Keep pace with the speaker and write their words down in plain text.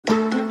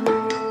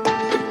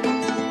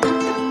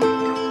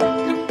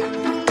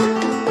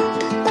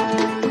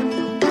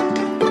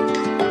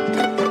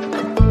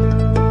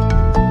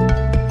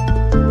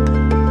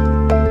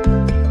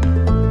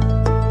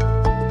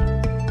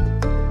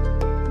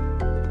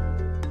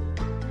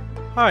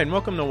Hi, and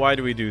welcome to Why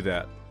Do We Do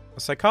That? A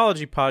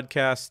psychology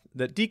podcast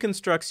that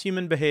deconstructs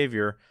human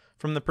behavior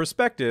from the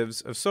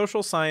perspectives of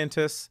social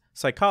scientists,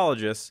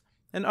 psychologists,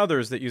 and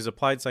others that use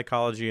applied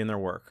psychology in their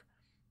work.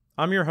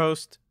 I'm your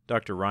host,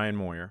 Dr. Ryan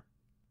Moyer.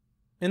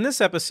 In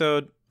this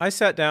episode, I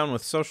sat down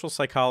with social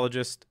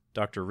psychologist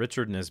Dr.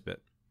 Richard Nisbett.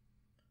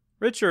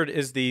 Richard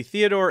is the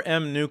Theodore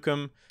M.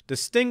 Newcomb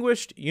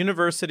Distinguished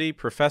University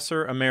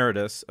Professor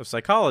Emeritus of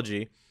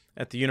Psychology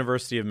at the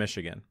University of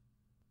Michigan.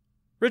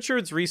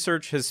 Richard's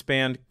research has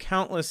spanned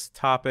countless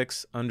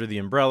topics under the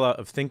umbrella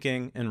of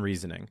thinking and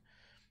reasoning.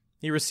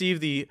 He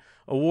received the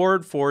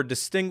Award for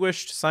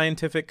Distinguished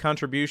Scientific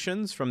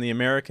Contributions from the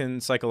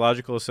American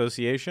Psychological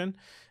Association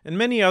and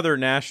many other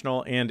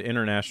national and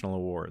international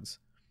awards.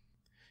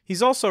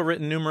 He's also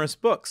written numerous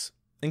books,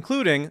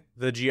 including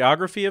The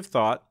Geography of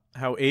Thought,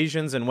 How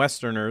Asians and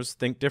Westerners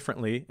Think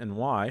Differently and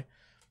Why,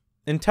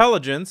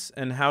 Intelligence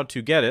and How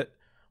to Get It,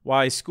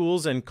 Why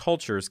Schools and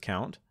Cultures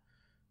Count,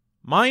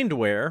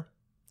 Mindware,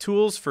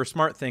 Tools for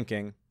Smart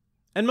Thinking,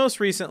 and most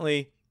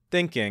recently,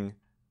 Thinking,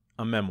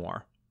 a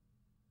Memoir.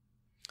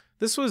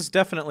 This was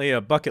definitely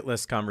a bucket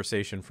list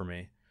conversation for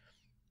me.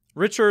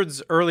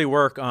 Richard's early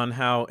work on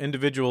how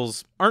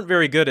individuals aren't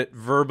very good at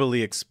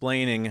verbally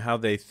explaining how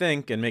they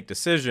think and make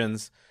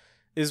decisions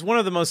is one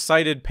of the most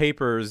cited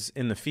papers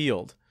in the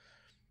field.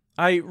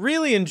 I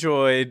really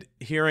enjoyed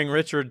hearing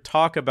Richard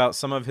talk about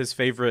some of his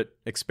favorite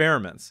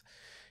experiments.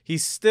 He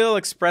still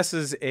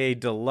expresses a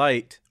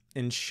delight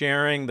in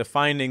sharing the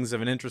findings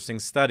of an interesting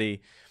study,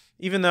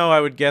 even though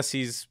I would guess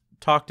he's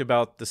talked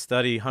about the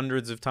study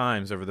hundreds of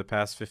times over the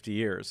past 50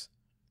 years.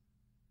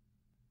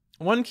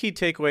 One key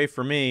takeaway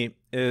for me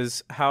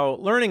is how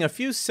learning a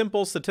few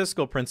simple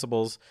statistical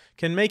principles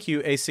can make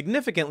you a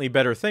significantly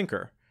better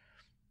thinker.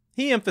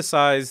 He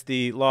emphasized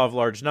the law of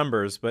large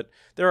numbers, but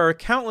there are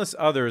countless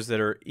others that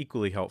are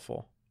equally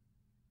helpful.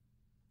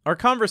 Our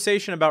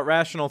conversation about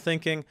rational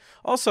thinking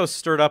also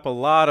stirred up a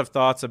lot of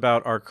thoughts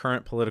about our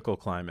current political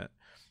climate,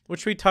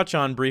 which we touch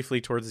on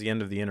briefly towards the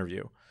end of the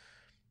interview.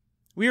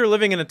 We are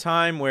living in a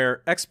time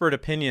where expert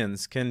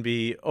opinions can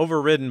be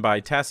overridden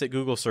by tacit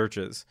Google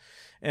searches,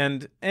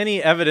 and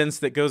any evidence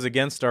that goes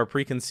against our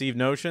preconceived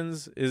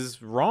notions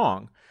is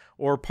wrong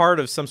or part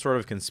of some sort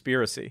of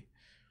conspiracy.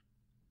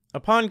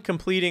 Upon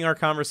completing our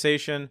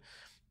conversation,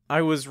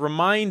 I was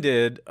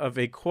reminded of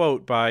a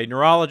quote by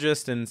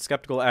neurologist and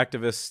skeptical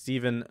activist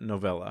Steven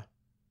Novella.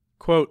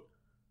 Quote,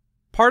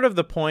 "Part of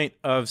the point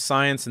of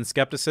science and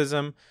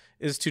skepticism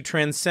is to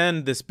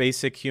transcend this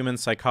basic human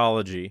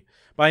psychology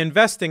by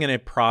investing in a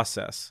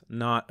process,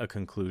 not a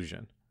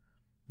conclusion.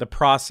 The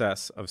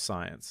process of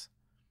science.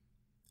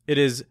 It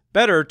is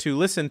better to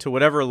listen to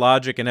whatever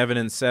logic and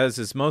evidence says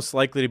is most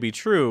likely to be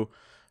true,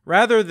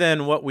 rather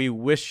than what we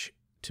wish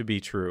to be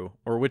true,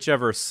 or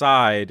whichever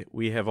side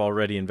we have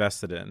already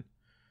invested in.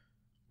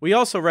 We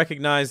also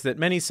recognize that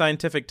many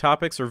scientific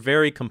topics are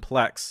very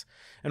complex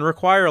and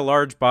require a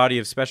large body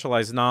of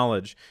specialized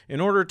knowledge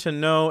in order to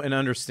know and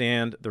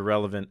understand the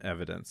relevant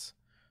evidence.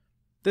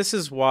 This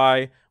is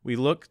why we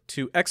look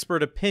to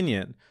expert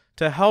opinion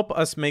to help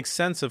us make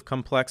sense of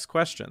complex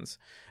questions,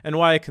 and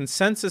why a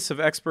consensus of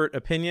expert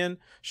opinion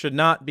should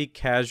not be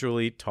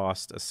casually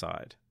tossed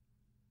aside."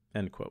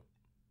 End quote.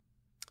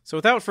 So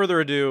without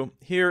further ado,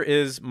 here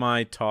is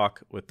my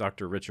talk with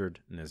Dr. Richard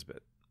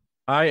Nisbett.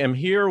 I am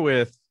here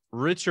with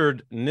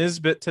Richard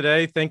Nisbett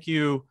today. Thank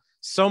you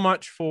so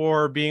much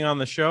for being on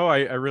the show. I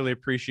really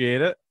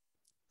appreciate it.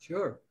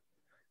 Sure.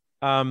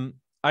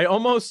 I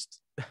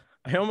almost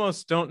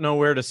don't know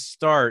where to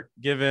start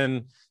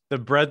given the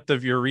breadth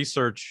of your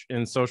research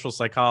in social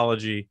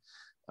psychology.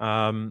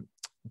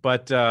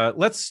 But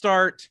let's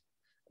start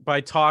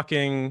by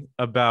talking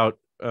about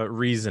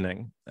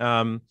reasoning.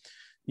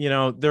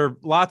 There are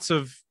lots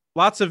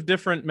of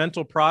different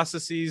mental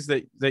processes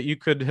that you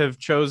could have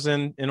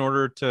chosen in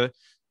order to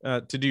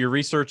do your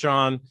research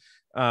on.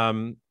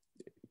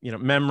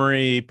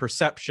 Memory,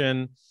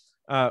 perception.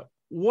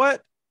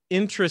 What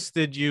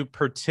interested you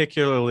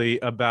particularly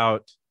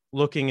about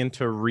looking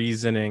into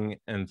reasoning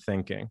and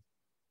thinking?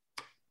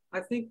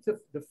 I think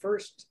the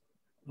first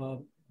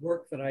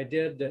work that I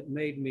did that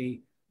made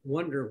me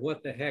wonder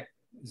what the heck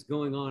is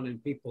going on in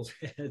people's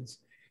heads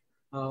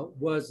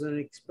was an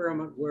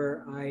experiment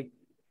where I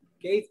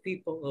gave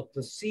people a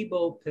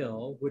placebo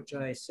pill, which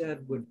I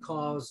said would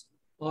cause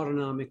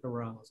autonomic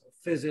arousal,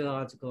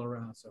 physiological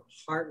arousal,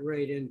 heart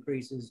rate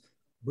increases,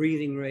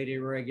 breathing rate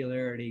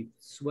irregularity,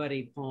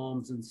 sweaty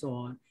palms, and so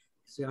on.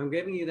 So I'm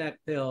giving you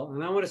that pill,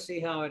 and I want to see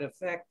how it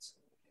affects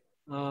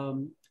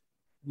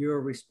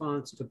your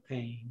response to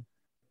pain.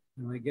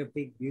 And I give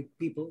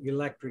people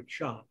electric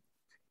shock,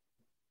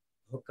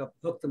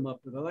 hook them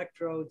up with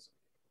electrodes,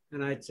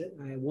 and I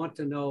want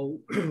to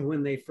know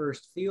when they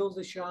first feel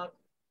the shock,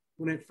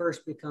 when it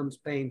first becomes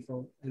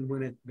painful, and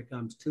when it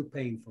becomes too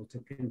painful to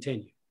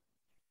continue.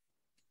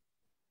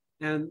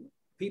 And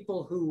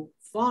people who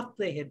thought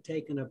they had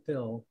taken a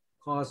pill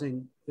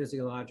causing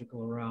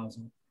physiological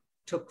arousal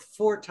took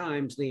 4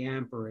 times the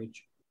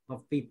amperage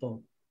of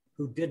people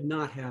who did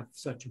not have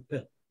such a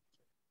pill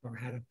or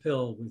had a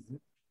pill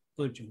with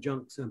bunch of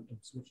junk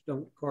symptoms which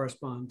don't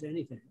correspond to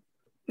anything.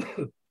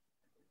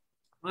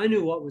 I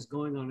knew what was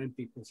going on in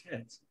people's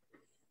heads.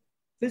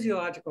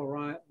 Physiological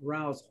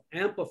arousal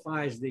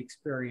amplifies the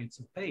experience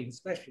of pain,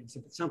 especially if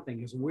it's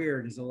something as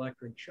weird as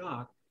electric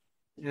shock.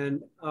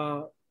 And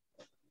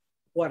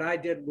what I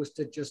did was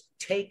to just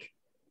take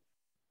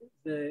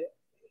the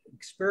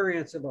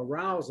experience of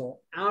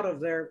arousal out of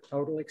their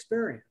total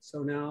experience. So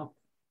now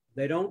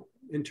they don't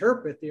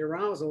interpret the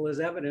arousal as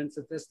evidence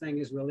that this thing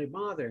is really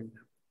bothering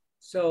them.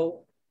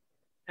 So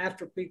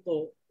after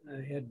people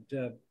had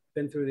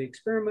been through the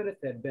experiment,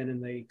 if they'd been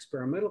in the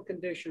experimental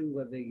condition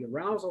with the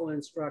arousal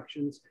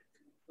instructions,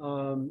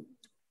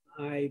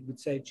 I would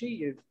say, gee,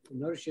 you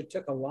notice you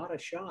took a lot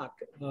of shock.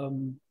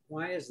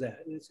 Why is that?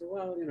 And they said,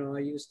 well, you know, I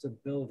used to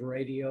build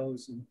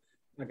radios and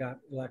I got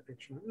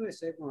electric shock. And I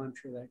say, well, I'm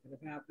sure that could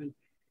have happened.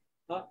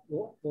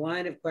 The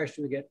line of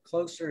question would get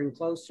closer and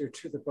closer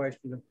to the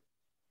question of,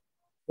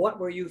 what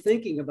were you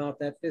thinking about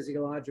that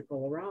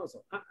physiological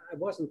arousal? I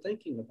wasn't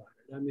thinking about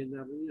it. I mean,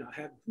 you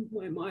know,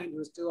 my mind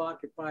was too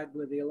occupied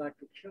with the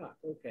electric shock.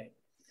 Okay.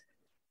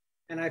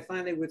 And I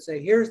finally would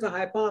say, here's the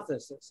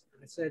hypothesis.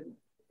 I said,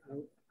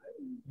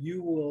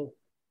 you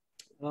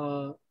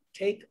will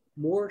take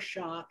more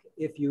shock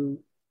if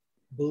you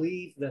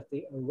believe that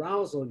the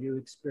arousal you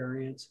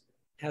experience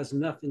has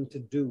nothing to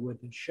do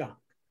with the shock,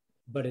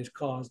 but is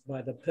caused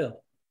by the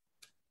pill.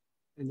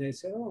 And they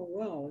say, oh,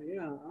 well,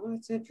 yeah, oh,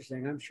 that's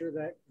interesting. I'm sure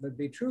that would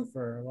be true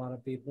for a lot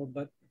of people.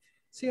 But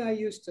see, I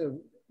used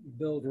to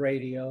build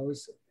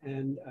radios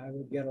and I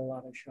would get a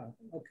lot of shock.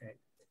 Okay.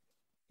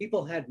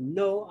 People had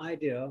no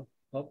idea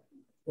of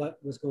what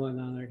was going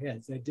on in their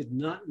heads. They did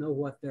not know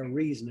what their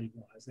reasoning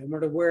was. They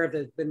weren't aware that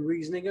there'd been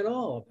reasoning at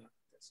all about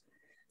this.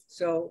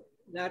 So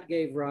that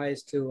gave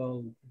rise to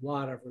a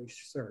lot of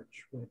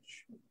research,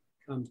 which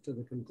comes to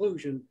the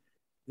conclusion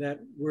that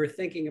we're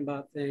thinking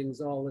about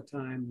things all the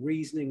time,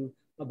 reasoning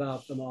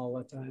about them all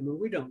the time, and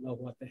we don't know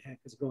what the heck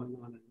is going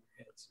on in our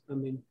heads. I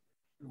mean,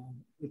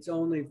 it's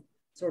only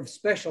sort of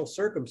special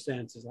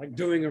circumstances like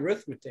doing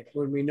arithmetic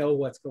when we know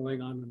what's going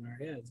on in our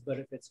heads. But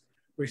if it's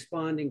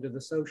responding to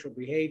the social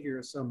behavior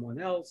of someone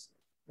else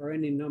or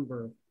any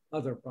number of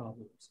other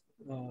problems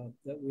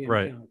that we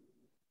encounter.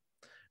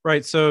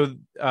 Right. So,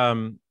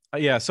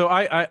 yeah, so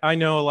I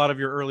know a lot of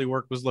your early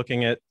work was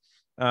looking at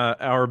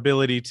our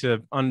ability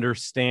to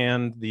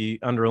understand the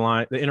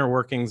inner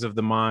workings of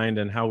the mind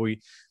and how we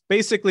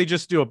basically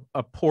just do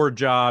a poor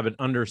job at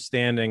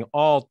understanding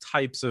all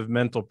types of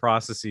mental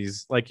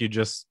processes like you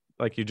just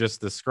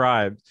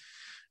described.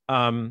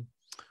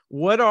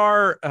 What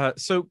are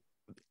so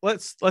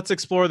let's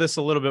explore this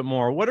a little bit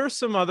more. What are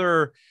some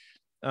other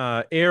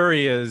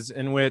areas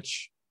in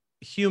which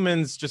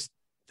humans just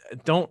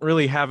don't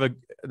really have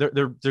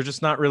they're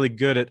just not really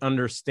good at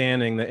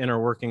understanding the inner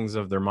workings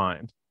of their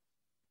mind?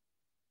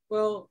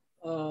 Well,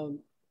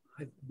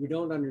 we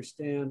don't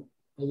understand.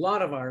 A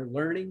lot of our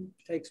learning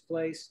takes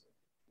place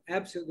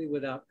absolutely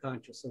without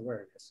conscious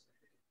awareness.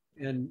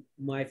 And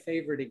my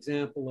favorite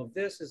example of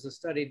this is a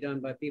study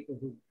done by people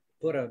who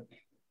put a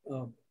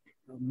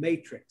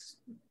matrix,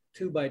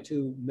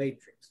 2x2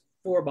 matrix,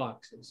 4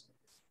 boxes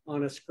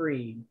on a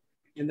screen.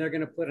 And they're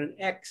going to put an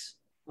X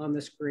on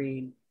the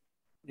screen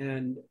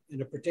and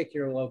in a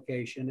particular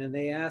location. And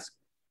they ask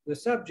the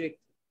subject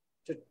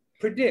to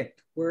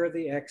predict where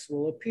the X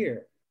will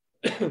appear.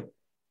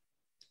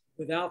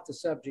 Without the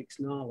subject's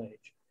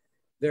knowledge,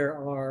 there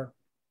are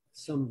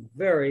some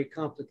very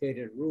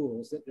complicated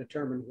rules that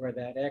determine where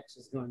that X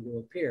is going to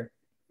appear.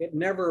 It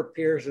never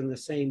appears in the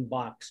same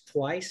box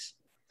twice.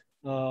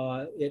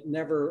 It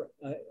never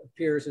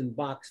appears in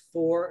box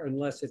 4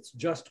 unless it's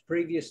just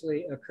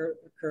previously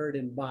occurred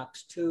in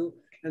box 2,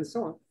 and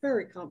so on.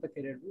 Very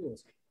complicated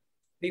rules.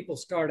 People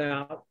start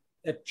out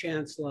at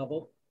chance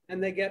level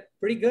and they get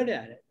pretty good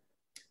at it.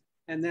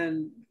 And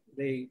then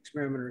the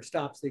experimenter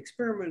stops the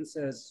experiment and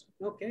says,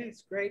 okay,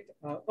 it's great.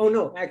 Oh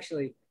no,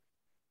 actually,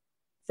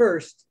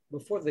 first,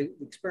 before the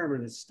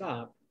experiment is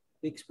stopped,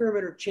 the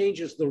experimenter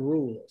changes the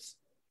rules.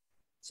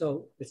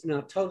 So it's now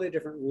totally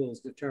different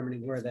rules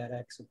determining where that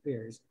X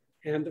appears.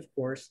 And of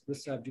course, the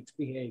subject's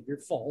behavior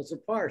falls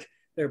apart.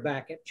 They're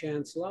back at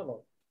chance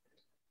level.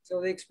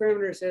 So the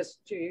experimenter says,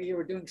 gee, you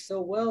were doing so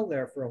well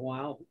there for a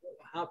while.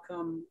 How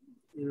come,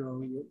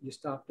 you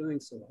stopped doing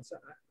so well? So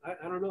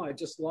I don't know, I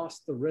just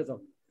lost the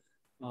rhythm.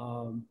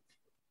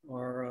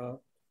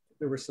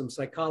 There were some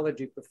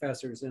psychology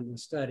professors in the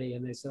study,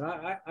 and they said,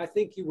 I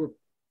think you were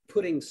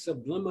putting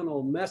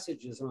subliminal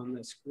messages on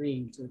the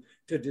screen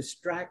to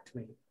distract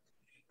me.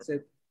 I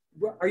said,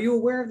 are you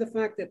aware of the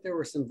fact that there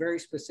were some very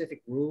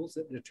specific rules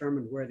that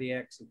determined where the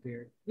X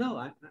appeared? No,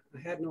 I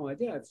had no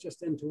idea. It's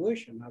just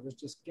intuition. I was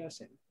just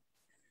guessing.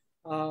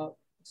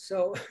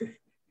 So an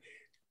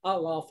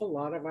awful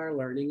lot of our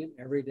learning in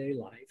everyday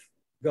life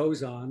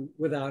goes on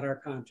without our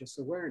conscious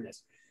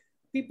awareness.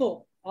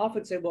 People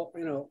often say, well,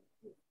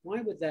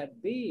 why would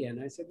that be?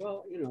 And I said,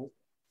 well,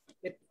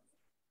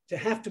 to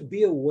have to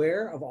be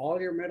aware of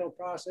all your mental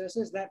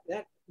processes,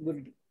 that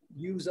would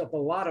use up a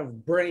lot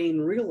of brain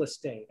real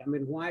estate. I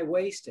mean, why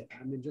waste it?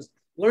 I mean, just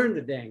learn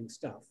the dang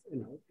stuff.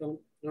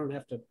 Don't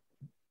have to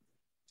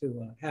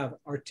have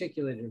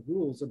articulated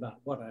rules about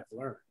what I've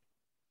learned.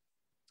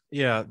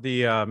 Yeah,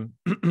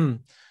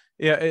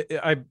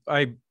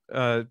 I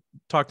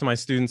talk to my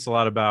students a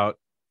lot about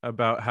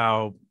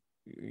how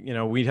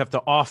we'd have to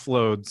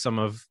offload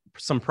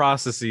some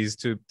processes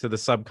to the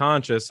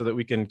subconscious so that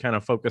we can kind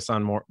of focus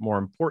on more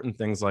important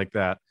things like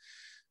that.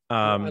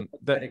 I like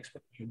that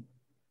expression.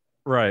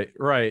 Right.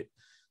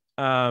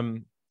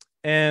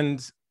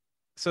 And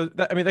so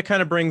that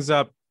kind of brings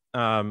up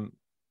some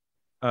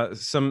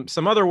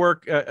other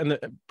work. In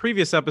the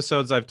previous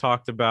episodes, I've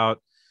talked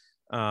about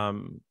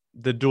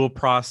the dual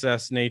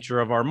process nature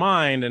of our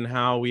mind and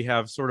how we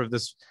have sort of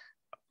this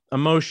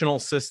emotional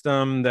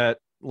system that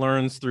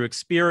learns through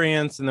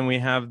experience, and then we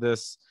have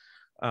this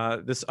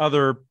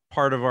other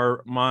part of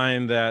our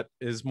mind that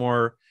is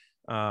more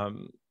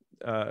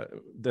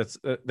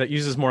that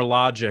uses more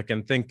logic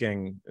and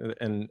thinking,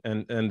 and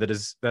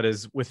that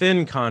is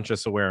within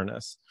conscious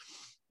awareness.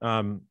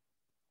 In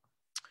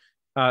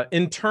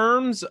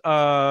terms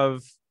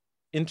of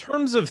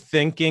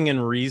thinking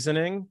and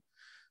reasoning,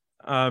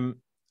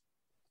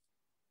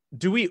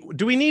 do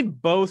we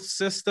need both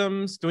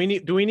systems? Do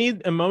we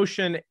need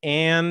emotion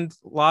and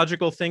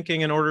logical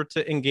thinking in order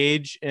to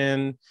engage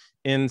in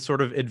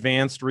sort of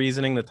advanced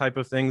reasoning, the type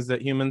of things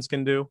that humans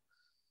can do?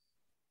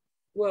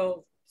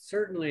 Well,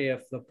 certainly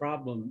if the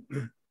problem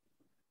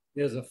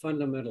is a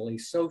fundamentally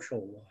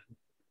social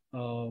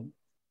one,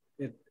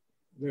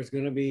 there's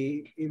going to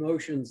be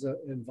emotions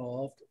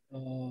involved,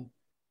 and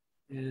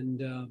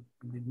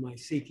my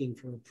seeking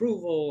for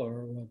approval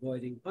or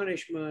avoiding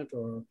punishment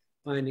or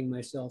finding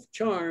myself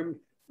charmed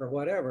or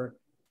whatever.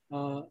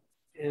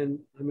 And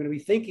I'm going to be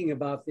thinking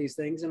about these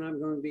things, and I'm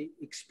going to be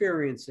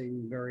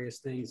experiencing various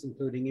things,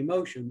 including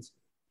emotions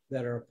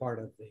that are a part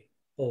of the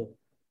whole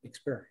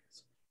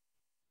experience.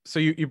 So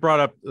you brought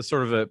up a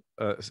sort of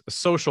a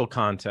social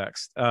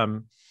context.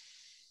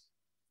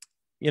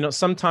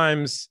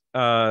 Sometimes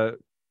I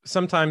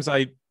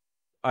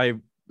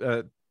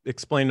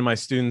explain to my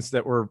students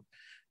that we're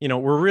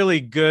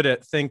really good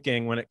at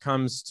thinking when it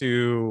comes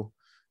to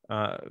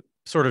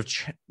sort of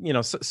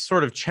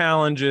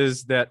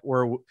challenges that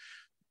were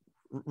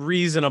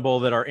reasonable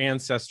that our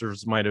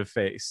ancestors might have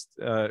faced.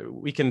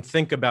 We can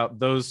think about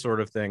those sort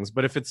of things,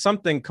 but if it's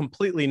something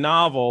completely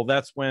novel,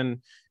 that's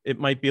when it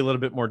might be a little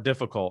bit more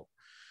difficult.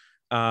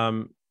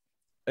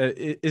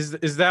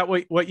 Is that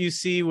what you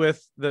see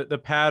with the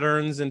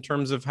patterns in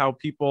terms of how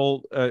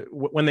people,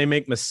 when they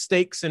make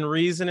mistakes in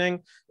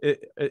reasoning,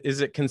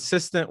 is it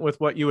consistent with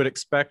what you would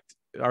expect?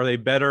 Are they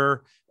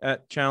better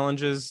at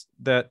challenges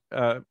that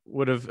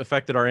would have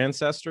affected our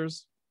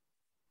ancestors?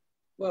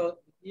 Well,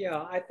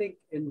 yeah, I think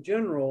in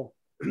general,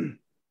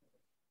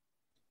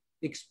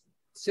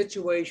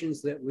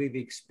 situations that we've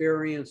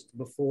experienced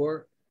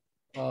before,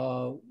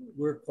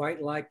 we're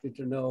quite likely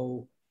to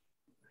know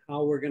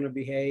how we're going to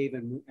behave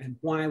and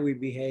why we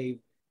behave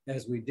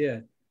as we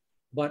did.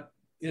 But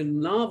in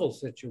novel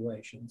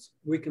situations,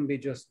 we can be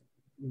just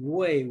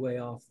way, way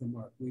off the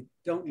mark. We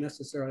don't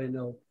necessarily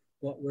know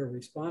what we're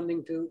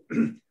responding to.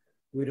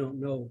 We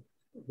don't know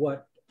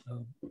what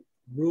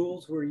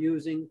rules we're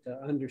using to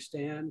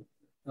understand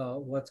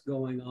what's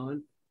going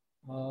on.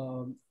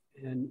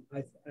 And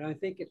I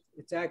think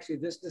it's actually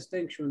this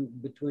distinction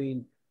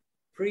between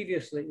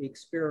previously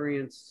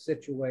experienced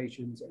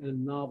situations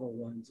and novel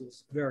ones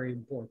is very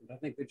important. I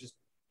think they're just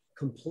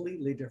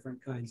completely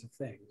different kinds of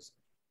things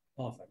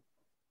often.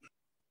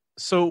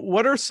 So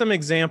what are some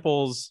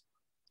examples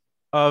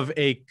of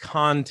a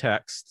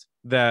context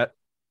that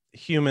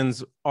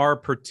humans are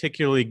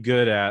particularly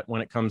good at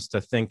when it comes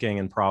to thinking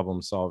and problem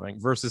solving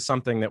versus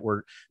something that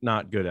we're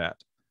not good at?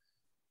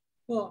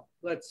 Well,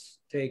 let's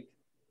take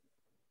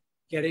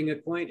getting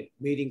acquainted,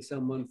 meeting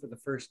someone for the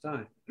first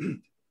time.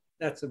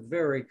 That's a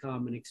very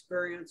common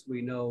experience.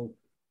 We know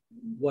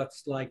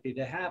what's likely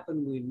to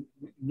happen. We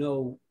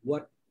know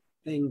what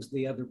things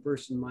the other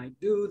person might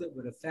do that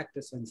would affect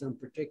us in some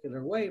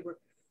particular way.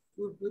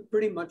 We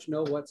pretty much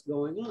know what's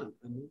going on.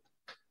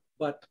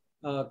 But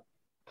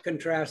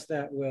contrast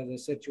that with a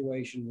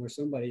situation where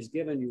somebody's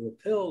given you a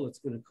pill that's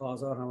going to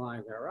cause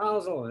autonomic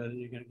arousal and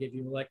you're going to give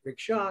you electric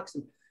shocks.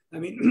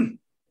 And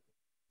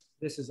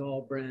this is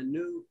all brand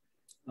new.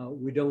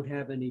 We don't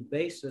have any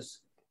basis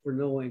for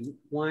knowing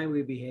why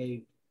we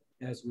behaved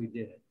as we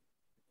did.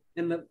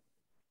 And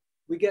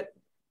we get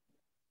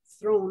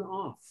thrown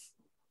off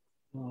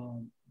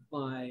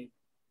by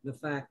the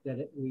fact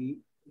that we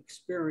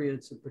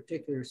experience a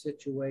particular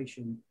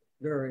situation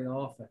very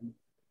often.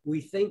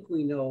 We think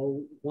we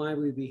know why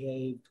we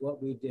behaved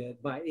what we did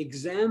by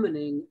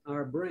examining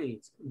our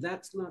brains.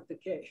 That's not the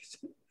case.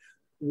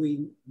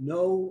 We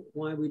know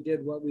why we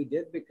did what we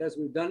did because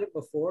we've done it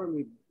before and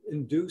we've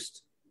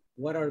induced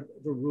what are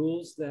the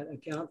rules that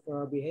account for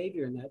our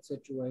behavior in that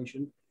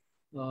situation,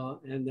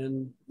 and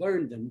then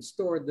learned them,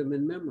 stored them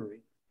in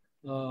memory.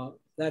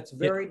 That's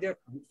very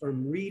different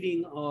from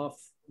reading off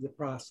the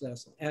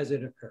process as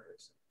it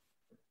occurs.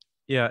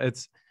 Yeah,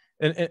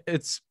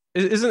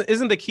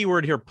 isn't the key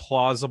word here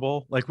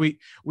plausible? Like we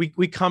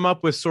come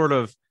up with sort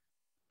of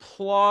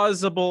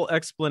plausible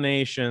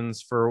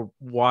explanations for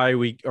why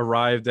we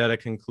arrived at a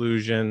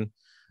conclusion.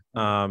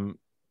 And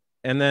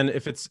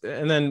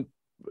then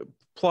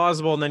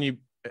plausible, and then you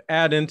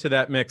add into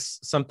that mix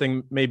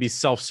something maybe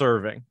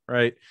self-serving,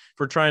 right? If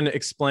we're trying to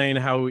explain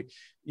how we,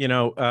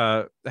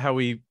 how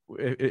we,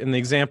 in the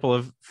example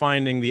of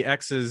finding the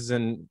X's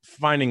and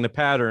finding the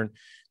pattern,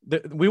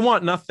 we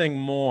want nothing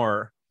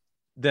more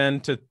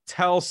than to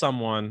tell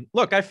someone,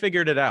 look, I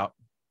figured it out.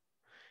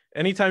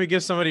 Anytime you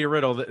give somebody a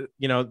riddle,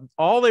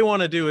 all they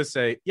want to do is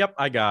say, yep,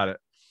 I got it.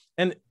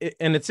 And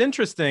it's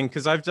interesting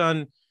because I've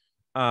done,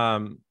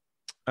 there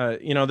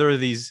are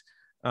these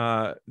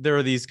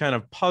kind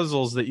of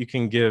puzzles that you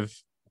can give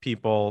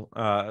people,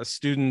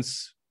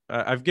 students.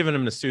 I've given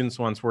them to students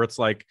once where it's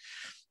like,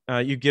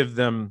 you give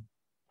them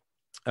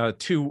I'm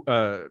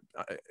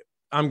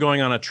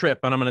going on a trip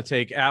and I'm going to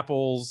take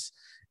apples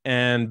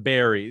and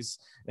berries,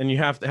 and you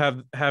have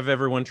to have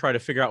everyone try to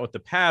figure out what the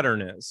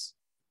pattern is,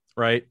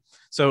 right?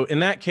 So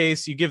in that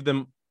case, you give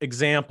them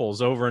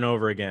examples over and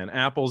over again,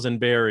 apples and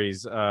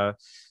berries, and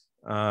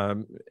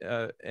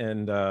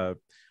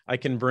I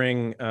can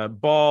bring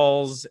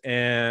balls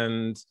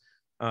and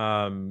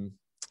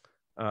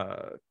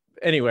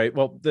anyway,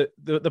 well,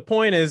 the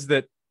point is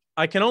that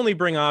I can only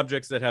bring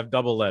objects that have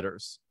double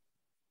letters,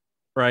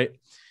 right?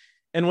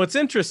 And what's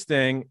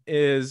interesting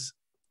is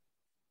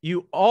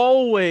you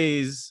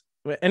always,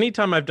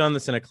 anytime I've done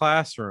this in a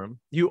classroom,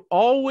 you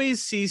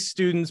always see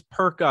students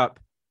perk up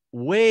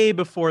way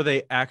before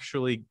they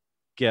actually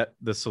get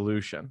the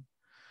solution.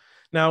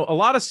 Now, a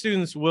lot of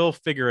students will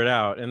figure it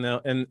out, and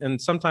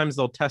and sometimes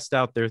they'll test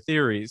out their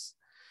theories,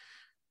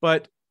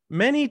 but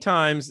many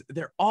times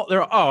they're oh,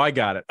 I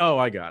got it. Oh,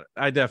 I got it.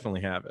 I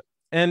definitely have it.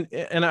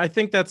 And I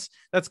think that's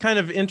kind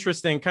of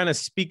interesting, kind of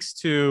speaks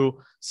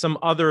to some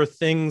other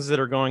things that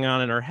are going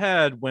on in our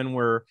head when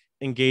we're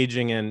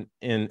engaging in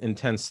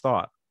intense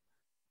thought.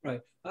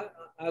 Right.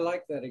 I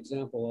like that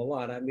example a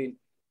lot. I mean,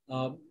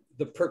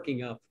 the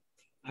perking up.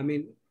 I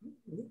mean,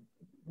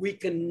 we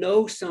can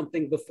know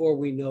something before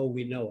we know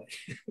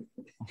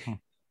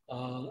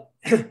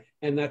it.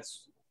 And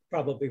that's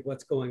probably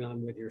what's going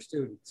on with your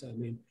students. I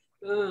mean,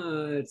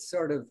 it's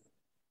sort of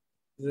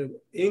the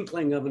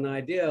inkling of an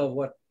idea of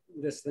what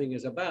this thing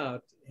is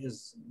about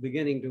is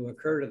beginning to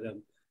occur to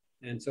them.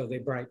 And so they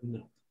brighten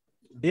up.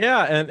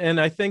 Yeah. And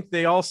I think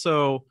they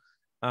also,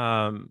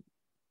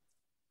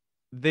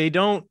 they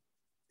don't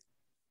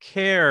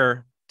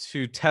care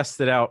to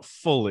test it out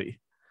fully.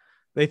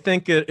 They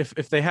think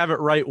if they have it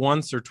right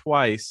once or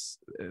twice,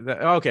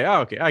 okay,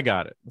 I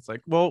got it. It's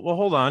like, well,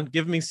 hold on,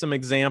 give me some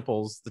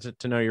examples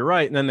to know you're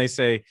right. And then they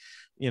say,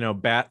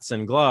 bats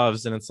and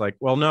gloves, and it's like,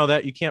 well, no,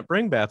 that you can't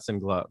bring bats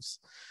and gloves.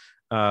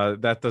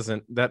 That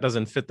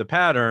doesn't fit the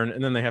pattern,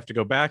 and then they have to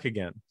go back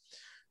again.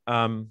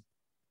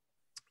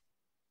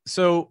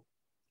 So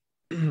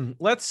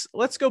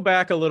let's go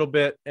back a little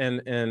bit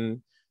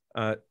and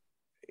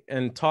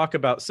talk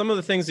about some of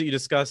the things that you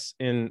discuss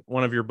in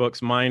one of your books,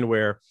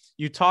 Mindware.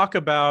 You talk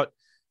about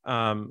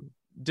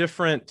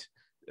different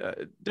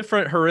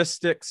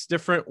heuristics,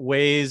 different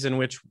ways in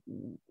which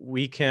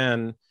we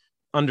can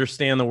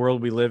understand the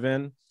world we live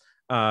in.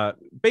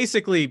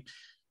 Basically,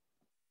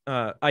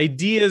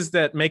 ideas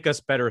that make us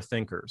better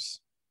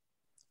thinkers.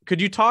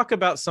 Could you talk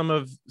about some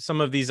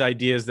of these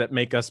ideas that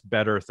make us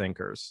better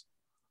thinkers?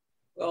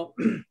 Well,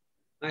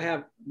 I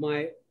have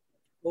my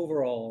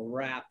overall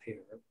wrap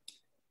here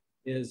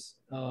is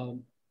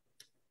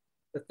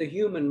that the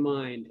human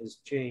mind has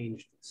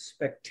changed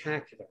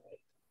spectacularly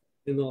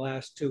in the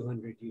last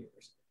 200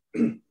 years.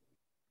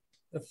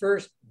 The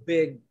first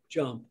big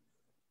jump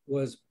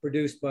was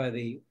produced by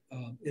the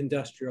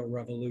Industrial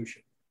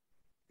Revolution.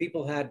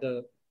 People had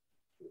to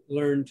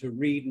learn to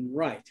read and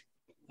write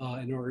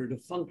in order to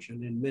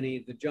function in many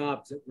of the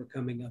jobs that were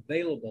coming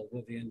available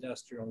with the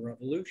Industrial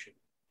Revolution.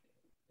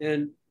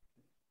 And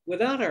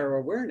without our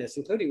awareness,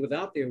 including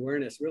without the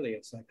awareness really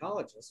of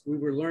psychologists, we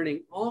were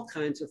learning all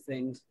kinds of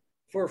things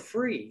for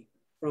free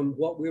from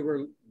what we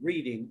were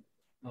reading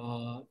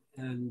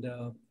and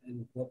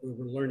what we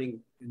were learning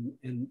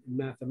in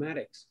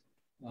mathematics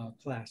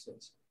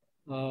classes.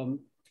 And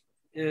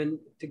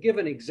to give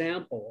an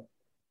example,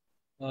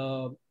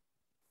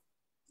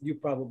 you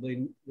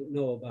probably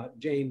know about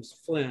James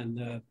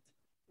Flynn,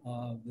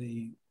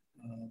 the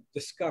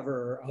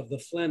discoverer of the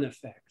Flynn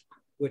effect,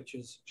 which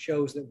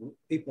shows that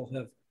people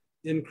have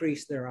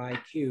increased their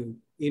IQ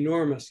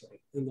enormously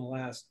in the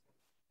last,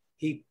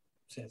 he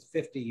says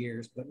 50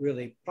 years, but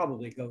really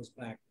probably goes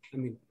back,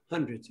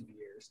 hundreds of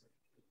years.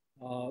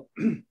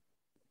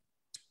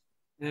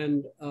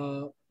 And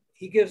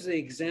he gives the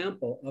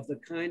example of the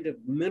kind of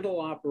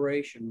mental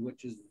operation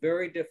which is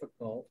very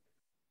difficult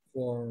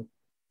for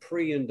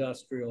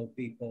pre-industrial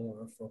people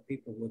or for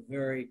people with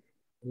very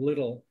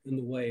little in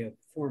the way of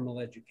formal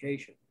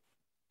education.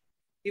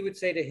 He would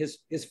say to his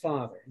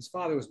father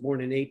was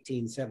born in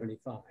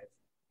 1875.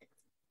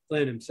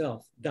 Flynn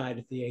himself died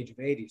at the age of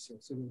 80. So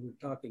we were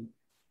talking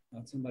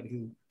about somebody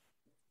who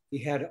he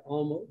had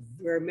almost,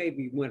 or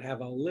maybe went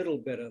have a little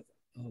bit of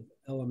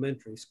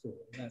elementary school,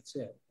 that's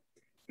it.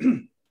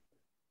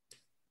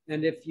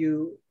 And if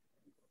you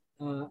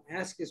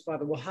ask his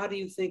father, well, how do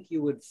you think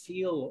you would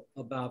feel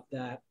about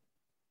that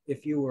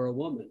if you were a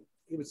woman?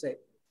 He would say,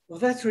 well,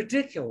 that's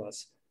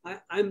ridiculous.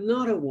 I'm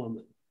not a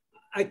woman.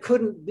 I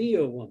couldn't be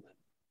a woman.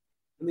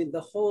 I mean,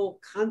 the whole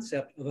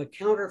concept of a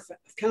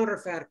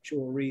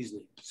counterfactual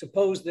reasoning,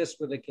 suppose this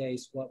were the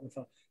case, what would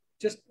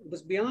just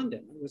was beyond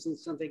him. It wasn't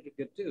something he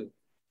could do.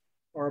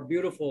 Or a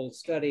beautiful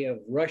study of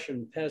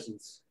Russian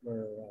peasants,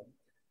 where an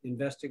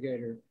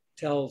investigator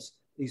tells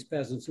these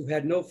peasants who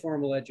had no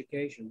formal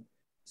education,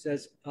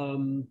 says,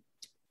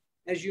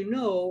 as you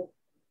know,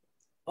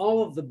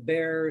 all of the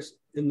bears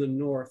in the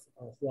north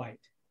are white.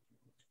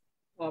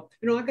 I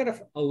got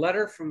a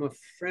letter from a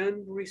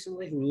friend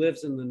recently who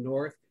lives in the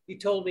north. He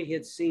told me he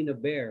had seen a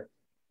bear.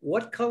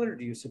 What color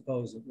do you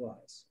suppose it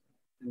was?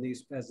 And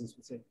these peasants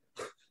would say,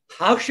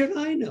 how should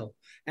I know?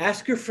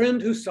 Ask your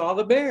friend who saw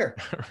the bear.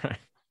 Right.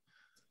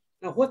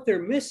 Now, what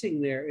they're missing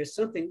there is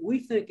something we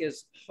think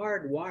is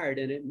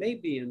hardwired, and it may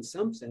be in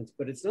some sense,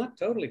 but it's not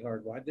totally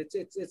hardwired.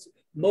 It's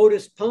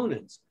modus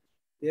ponens.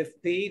 If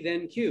P,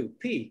 then Q.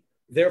 P,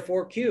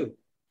 therefore Q.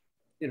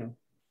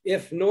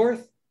 If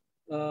north,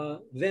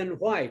 then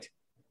white.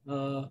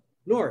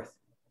 North,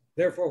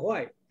 therefore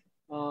white.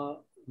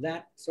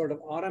 That sort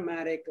of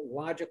automatic,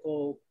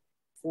 logical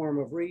form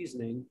of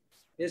reasoning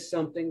is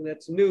something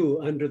that's new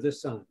under the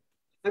sun.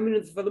 I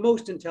mean, for the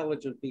most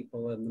intelligent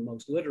people and the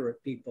most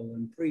literate people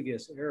in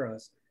previous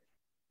eras,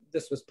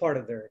 this was part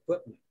of their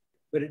equipment.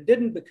 But it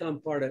didn't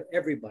become part of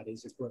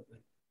everybody's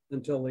equipment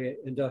until the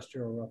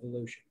Industrial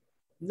Revolution.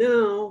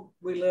 Now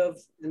we live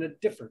in a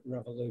different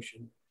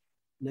revolution,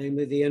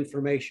 namely the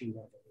information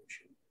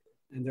revolution.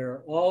 And there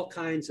are all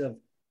kinds of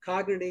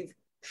cognitive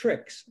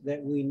tricks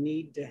that we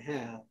need to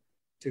have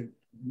to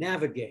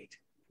navigate.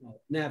 Well,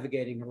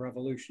 navigating a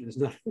revolution is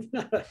not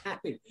a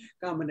happy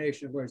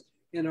combination of words,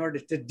 in order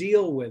to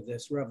deal with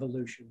this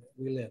revolution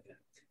that we live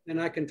in. And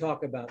I can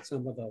talk about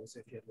some of those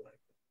if you'd like.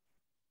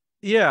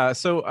 Yeah,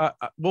 so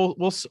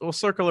we'll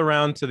circle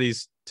around to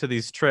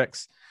these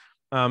tricks.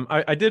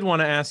 I did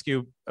want to ask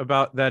you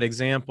about that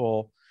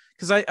example,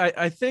 because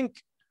I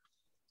think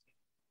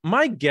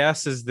my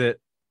guess is that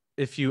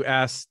if you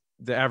ask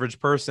the average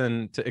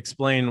person to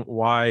explain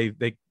why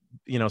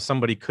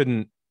somebody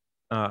couldn't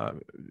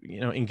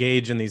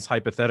engage in these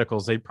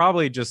hypotheticals, they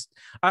probably just,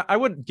 I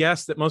would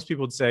guess that most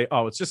people would say,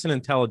 oh, it's just an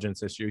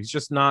intelligence issue. He's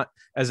just not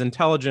as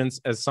intelligent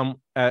as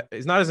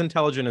he's not as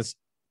intelligent as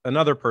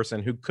another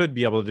person who could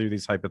be able to do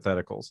these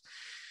hypotheticals.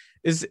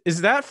 Is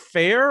that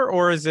fair,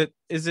 or is it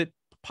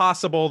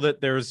possible that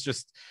there's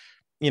just,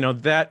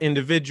 that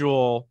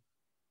individual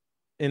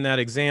in that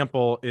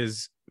example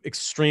is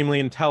extremely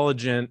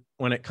intelligent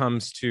when it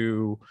comes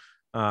to,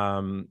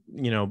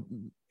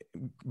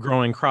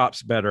 growing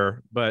crops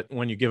better, but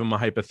when you give them a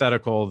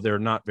hypothetical, they're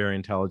not very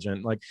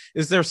intelligent? Like,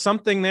 is there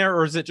something there,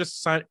 or is it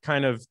just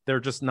kind of they're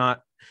just not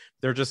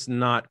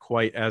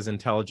quite as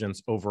intelligent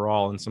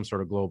overall in some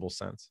sort of global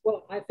sense?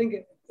 Well, I think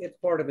it's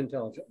part of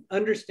intelligence.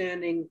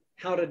 Understanding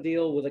how to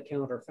deal with a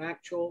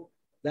counterfactual,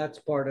 that's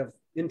part of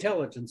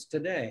intelligence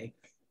today.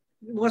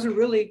 It wasn't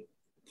really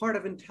part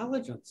of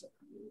intelligence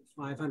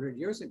 500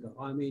 years ago.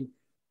 I mean,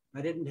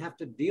 I didn't have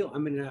to deal. I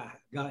mean,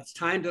 it's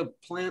time to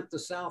plant the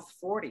South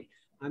 40.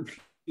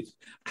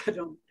 I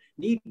don't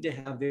need to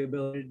have the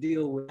ability to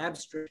deal with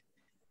abstract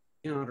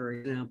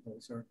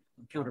counterexamples or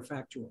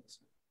counterfactuals.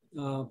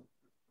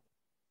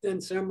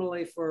 And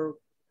similarly, for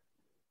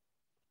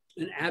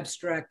an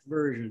abstract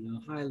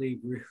version, a highly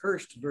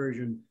rehearsed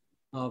version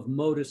of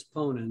modus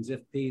ponens, if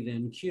P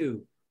then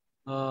Q,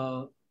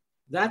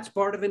 that's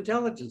part of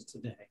intelligence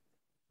today.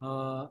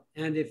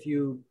 And if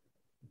you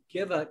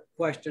give a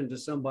question to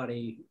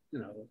somebody,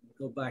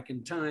 go back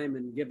in time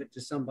and give it to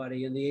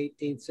somebody in the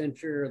 18th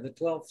century or the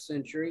 12th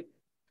century,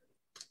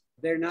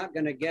 they're not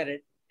going to get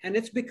it. And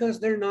it's because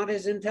they're not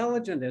as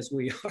intelligent as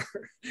we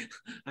are.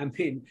 I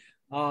mean,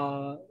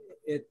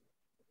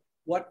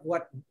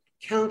 what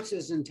counts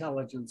as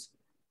intelligence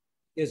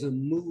is a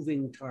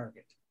moving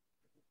target.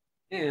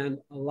 And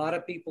a lot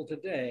of people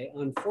today,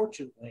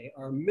 unfortunately,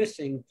 are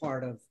missing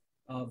part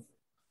of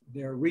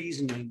their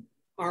reasoning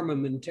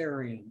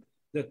armamentarium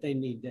that they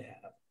need to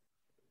have.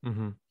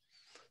 Mm-hmm.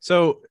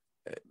 So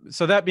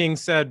that being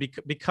said,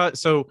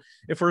 because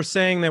if we're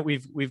saying that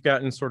we've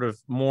gotten sort of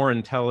more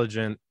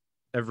intelligent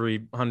every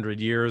 100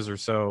 years or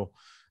so,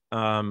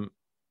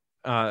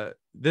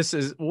 this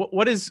is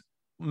what is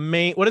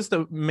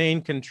the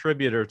main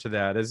contributor to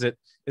that? Is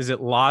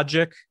it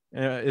logic?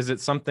 Is it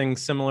something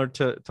similar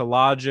to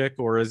logic,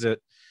 or is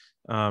it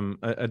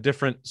a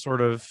different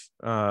sort of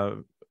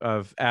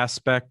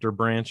aspect or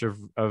branch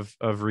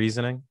of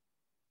reasoning?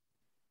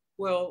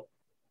 Well,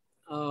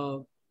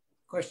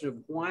 question of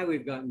why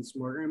we've gotten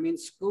smarter. I mean,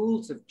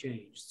 schools have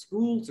changed.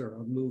 Schools are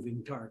a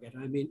moving target.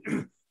 I mean,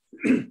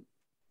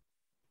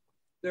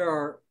 there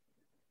are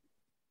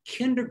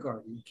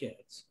kindergarten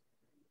kids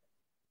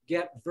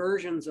get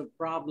versions of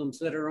problems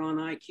that are on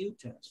IQ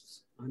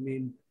tests. I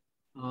mean,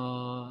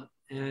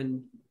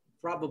 and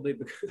probably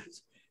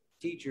because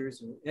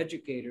teachers or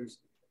educators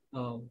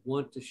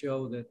want to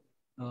show that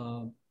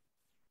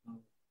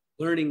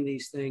learning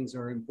these things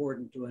are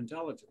important to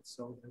intelligence.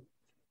 So the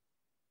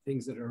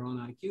things that are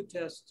on IQ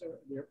tests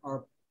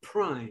are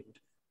primed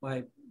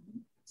by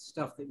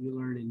stuff that you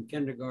learn in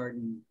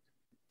kindergarten,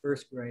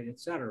 first grade,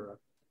 etc.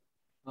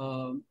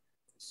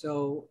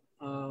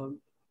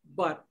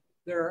 But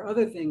there are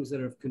other things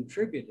that have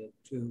contributed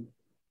to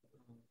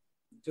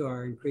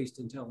our increased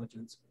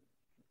intelligence.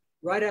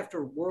 Right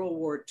after World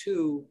War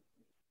II,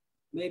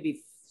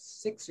 maybe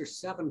 6 or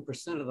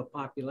 7% of the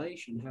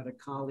population had a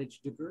college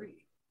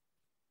degree.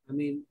 I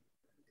mean,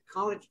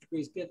 college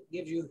degrees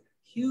give you a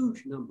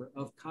huge number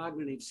of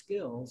cognitive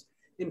skills,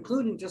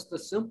 including just the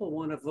simple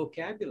one of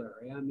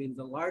vocabulary. I mean,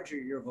 the larger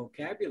your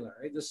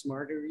vocabulary, the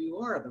smarter you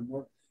are, the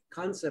more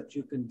concepts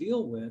you can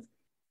deal with.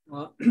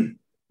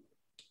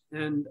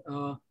 And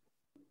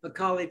a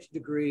college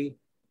degree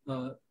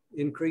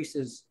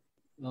increases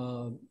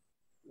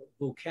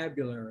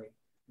vocabulary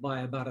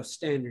by about a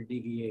standard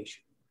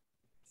deviation.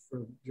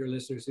 For your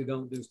listeners who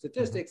don't do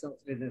statistics, I'll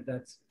say that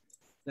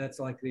that's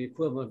like the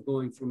equivalent of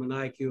going from an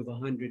IQ of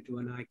 100 to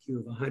an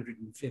IQ of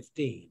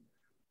 115,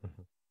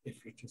 if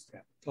you're just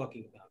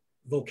talking about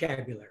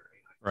vocabulary.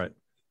 Right.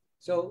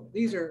 So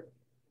these are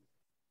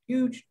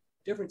huge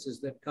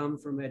differences that come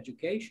from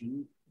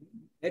education.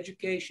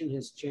 Education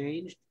has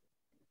changed.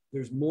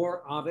 There's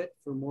more of it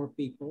for more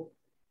people.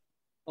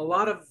 A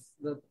lot of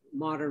the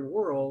modern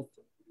world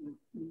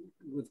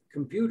with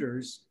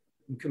computers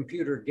and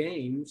computer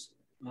games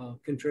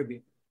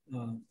contribute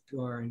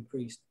to our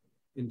increased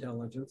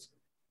intelligence.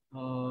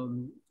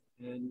 And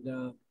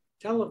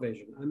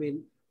television. I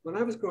mean, when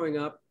I was growing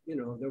up, you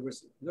know,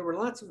 there were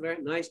lots of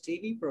very nice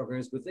TV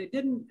programs, but they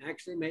didn't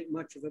actually make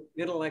much of an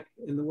intellect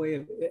in the way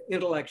of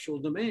intellectual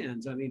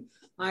demands. I mean,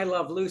 I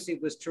Love Lucy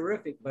was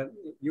terrific, but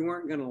you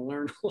weren't going to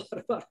learn a lot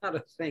about how to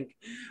think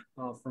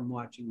from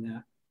watching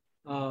that.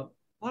 A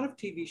lot of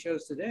TV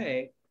shows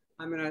today,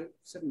 I mean, I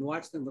sit and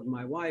watch them with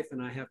my wife,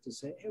 and I have to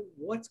say, hey,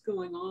 what's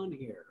going on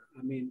here?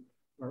 I mean,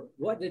 or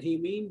what did he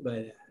mean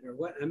by that? Or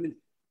what? I mean,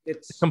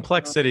 it's the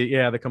complexity.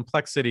 The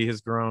complexity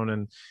has grown,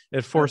 and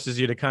it forces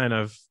you to kind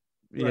of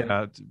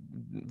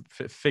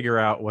figure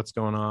out what's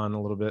going on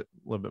a little bit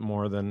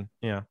more than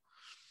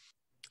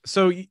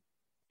So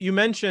you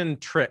mentioned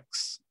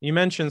tricks. You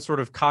mentioned sort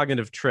of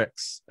cognitive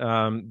tricks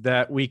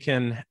that we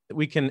can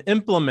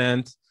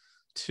implement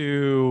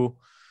to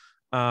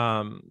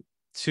help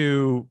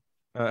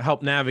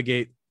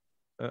navigate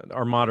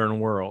our modern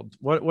world.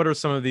 What are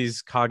some of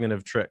these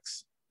cognitive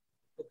tricks?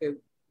 Okay,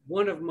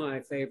 one of my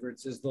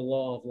favorites is the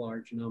law of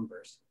large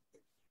numbers.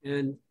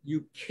 And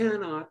you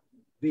cannot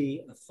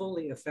be a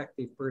fully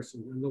effective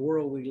person in the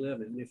world we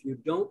live in if you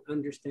don't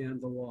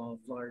understand the law of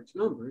large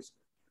numbers,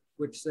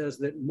 which says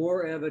that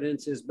more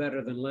evidence is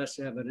better than less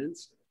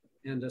evidence,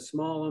 and a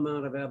small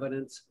amount of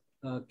evidence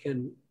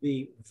can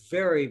be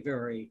very,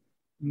 very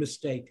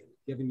mistaken,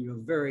 giving you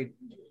a very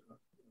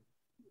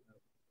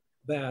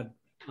bad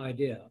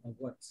idea of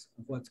what's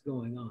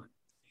going on.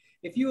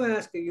 If you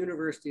ask a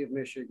University of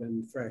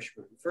Michigan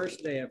freshman,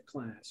 first day of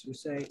class, you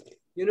say,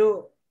 you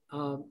know,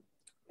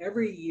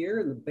 every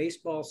year in the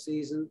baseball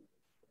season,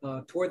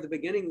 toward the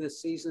beginning of the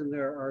season,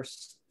 there are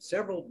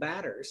several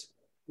batters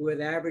with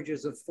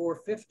averages of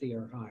 450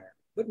 or higher,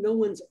 but no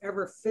one's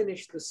ever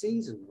finished the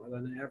season with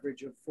an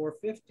average of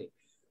 450.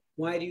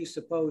 Why do you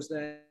suppose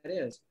that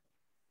is?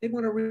 They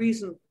want to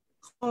reason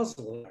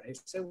causally. They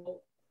say, well,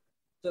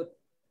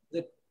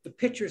 the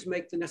pitchers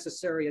make the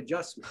necessary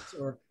adjustments,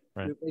 or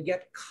they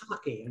get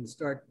cocky and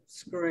start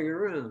screwing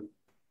around.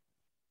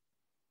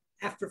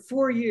 After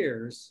 4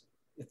 years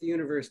at the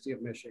University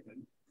of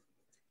Michigan,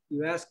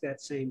 you ask that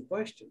same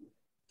question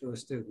to a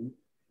student,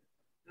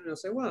 and they'll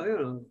say, well, you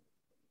know,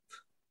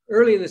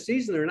 early in the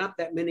season, there are not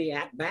that many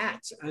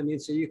at-bats. I mean,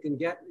 so you can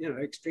get, you know,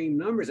 extreme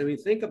numbers. I mean,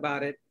 think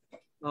about it.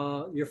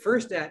 Your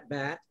first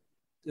at-bat,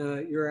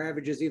 your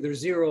average is either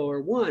 0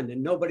 or 1,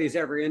 and nobody's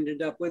ever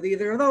ended up with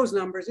either of those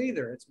numbers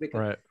either. It's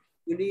because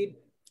you need,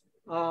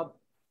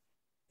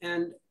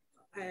 and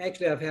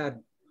I've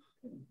had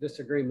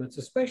disagreements,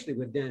 especially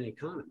with Danny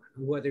Kahneman,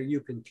 whether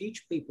you can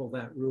teach people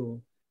that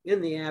rule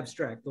in the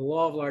abstract, the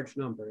law of large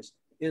numbers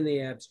in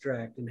the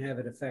abstract, and have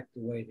it affect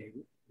the way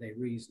they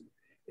reason.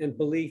 And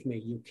believe me,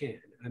 you can.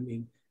 I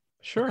mean,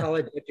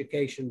 college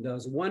education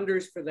does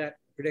wonders for that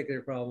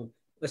particular problem.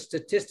 A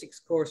statistics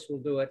course will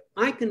do it.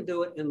 I can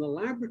do it in the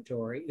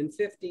laboratory. In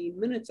 15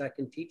 minutes, I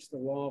can teach the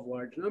law of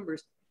large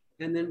numbers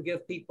and then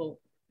give people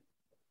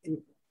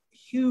in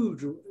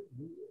huge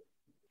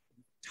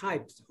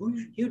types,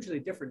 hugely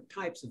different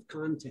types of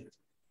content,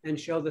 and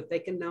show that they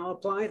can now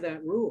apply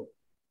that rule.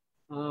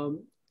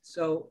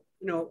 So,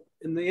 you know,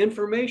 in the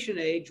information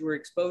age, we're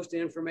exposed to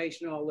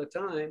information all the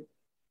time.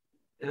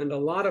 And a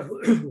lot of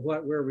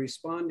what we're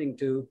responding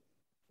to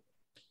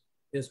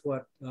is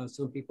what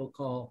some people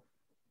call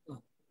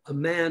a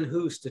man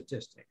who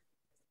statistic,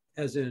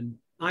 as in,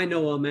 I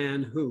know a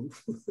man who.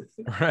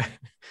 Right.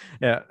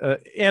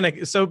 Yeah.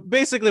 So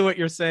basically what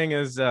you're saying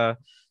is,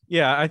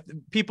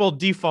 people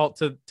default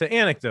to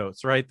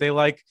anecdotes, right? They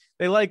like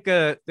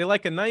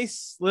a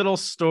nice little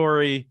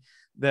story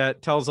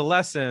that tells a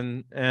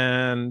lesson,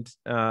 and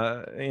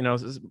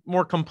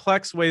more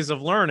complex ways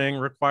of learning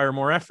require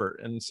more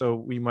effort, and so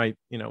we might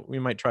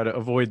try to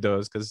avoid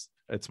those because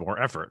it's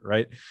more effort,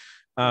 right?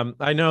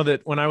 I know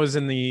that when I was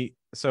I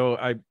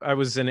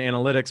was in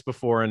analytics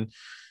before, and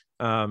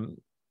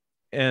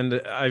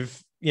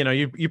I've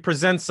you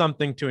present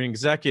something to an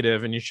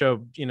executive and you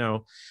show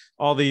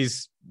all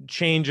these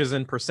changes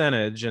in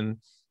percentage, and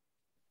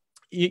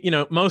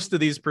most of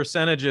these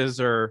percentages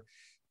are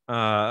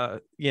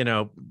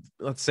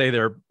let's say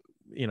they're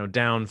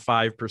down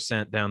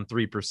 5%, down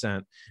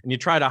 3%, and you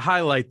try to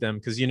highlight them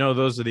because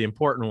those are the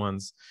important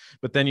ones.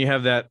 But then you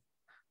have that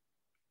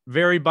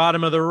very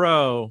bottom of the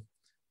row,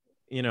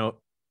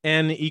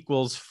 n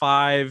equals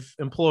 5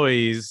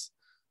 employees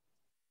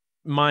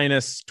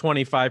minus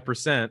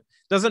 25%.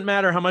 Doesn't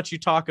matter how much you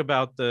talk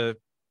about the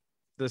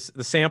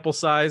sample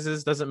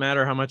sizes, doesn't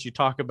matter how much you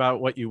talk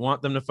about what you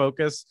want them to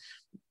focus.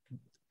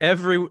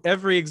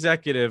 Every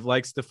executive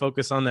likes to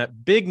focus on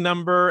that big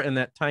number and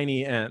that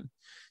tiny n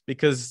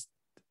because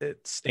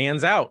it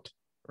stands out,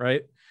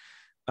 right?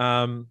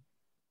 And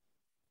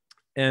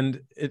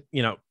it,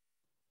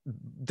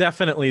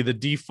 definitely the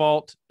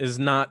default is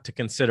not to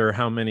consider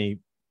how many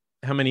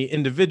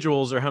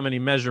individuals or how many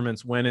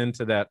measurements went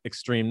into that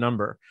extreme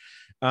number.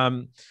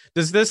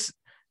 Does this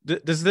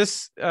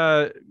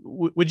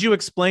would you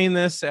explain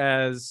this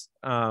as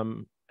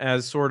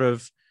sort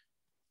of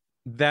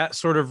that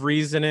sort of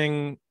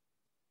reasoning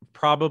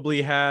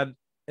probably had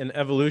an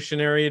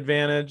evolutionary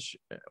advantage,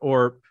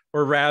 or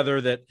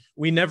rather that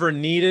we never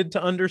needed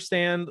to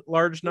understand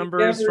large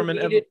numbers from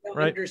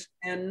right?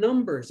 Understand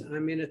numbers. I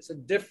mean, it's a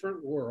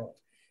different world.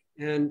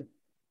 And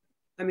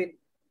I mean,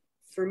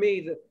 for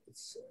me,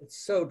 it's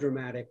so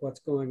dramatic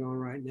what's going on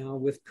right now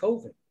with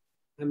COVID.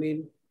 I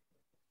mean,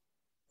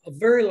 a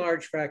very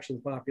large fraction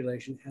of the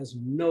population has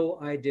no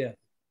idea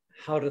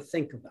how to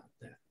think about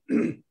that.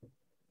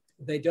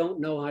 They don't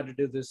know how to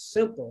do this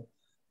simple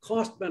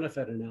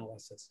cost-benefit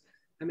analysis.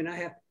 I mean, I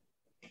have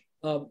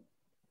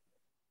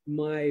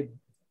my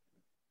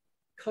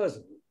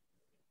cousin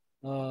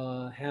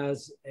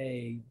has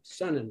a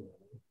son-in-law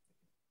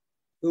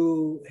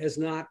who has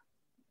not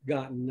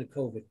gotten the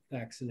COVID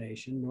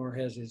vaccination, nor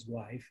has his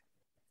wife.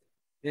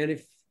 And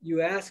if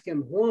you ask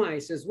him why, he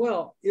says,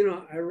 well,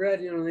 I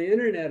read on the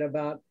internet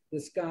about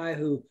this guy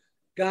who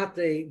got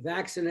the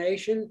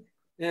vaccination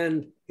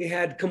and he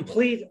had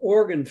complete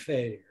organ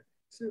failure.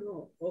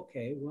 So,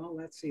 okay, well,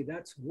 let's see,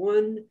 that's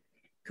one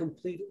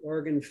complete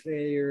organ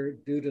failure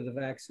due to the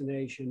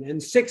vaccination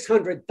and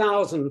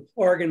 600,000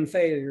 organ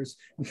failures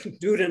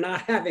due to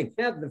not having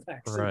had the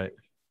vaccine.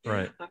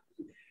 Right.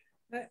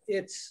 I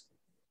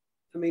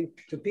mean,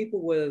 to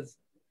people with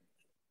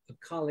a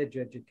college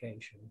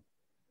education,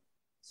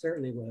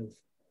 certainly with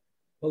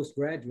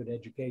postgraduate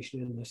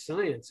education in the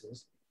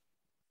sciences,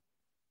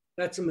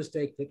 that's a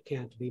mistake that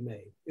can't be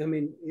made. I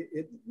mean,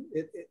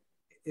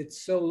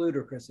 it's so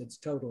ludicrous, it's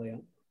totally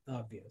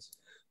obvious.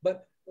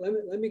 But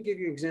let me give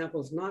you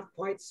examples not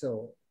quite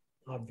so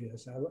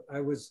obvious. I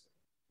was,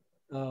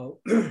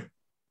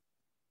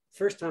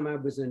 first time I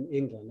was in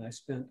England, I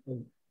spent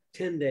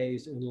 10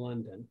 days in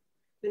London,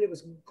 and it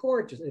was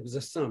gorgeous. It was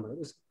a summer, it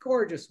was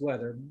gorgeous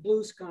weather,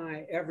 blue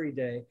sky every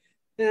day.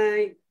 And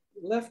I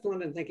left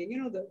London thinking,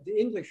 the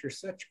English are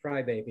such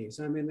crybabies.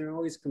 I mean, they're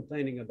always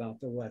complaining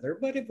about the weather,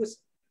 but it was,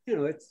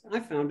 I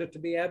found it to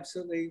be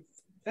absolutely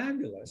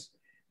fabulous.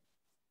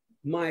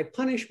 My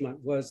punishment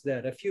was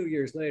that a few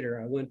years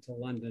later, I went to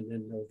London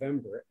in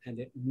November and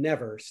it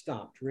never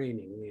stopped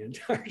raining the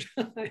entire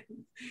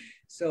time.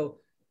 So,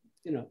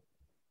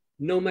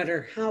 no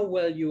matter how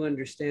well you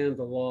understand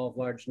the law of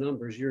large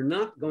numbers, you're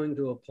not going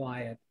to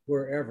apply it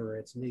wherever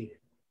it's needed.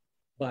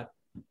 But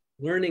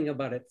learning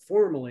about it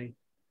formally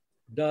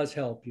does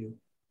help you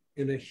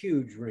in a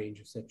huge range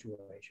of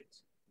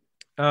situations.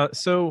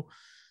 So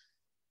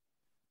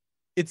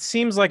it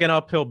seems like an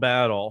uphill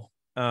battle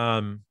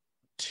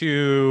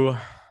to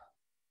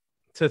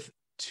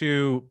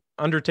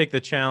undertake the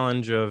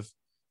challenge of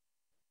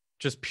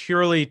just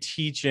purely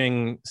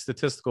teaching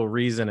statistical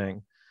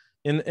reasoning.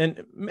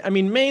 And I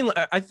mean, mainly,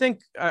 I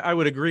think I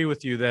would agree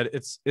with you that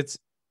it's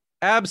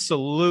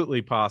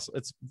absolutely possible.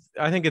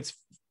 I think it's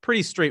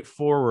pretty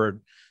straightforward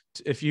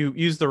if you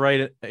use the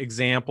right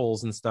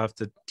examples and stuff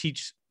to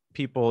teach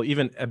people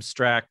even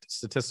abstract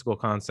statistical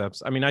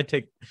concepts. I mean, I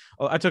took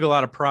a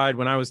lot of pride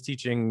when I was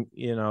teaching,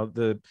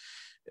 the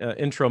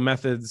intro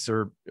methods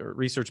or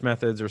research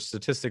methods or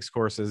statistics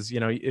courses.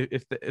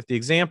 If the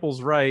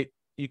example's right,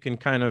 you can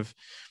kind of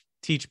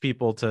teach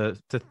people to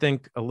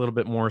think a little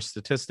bit more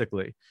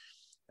statistically.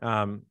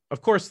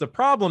 Of course, the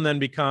problem then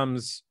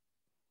becomes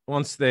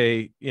once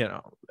they,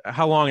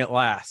 how long it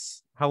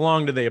lasts. How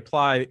long do they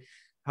apply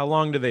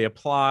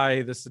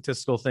the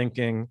statistical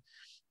thinking,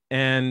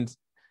 and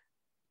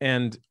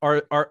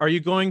are you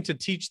going to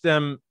teach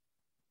them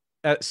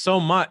so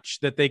much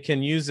that they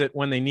can use it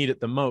when they need it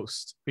the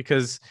most?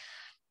 Because,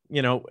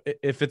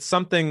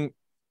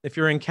 if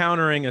you're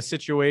encountering a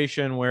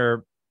situation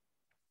where,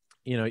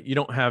 you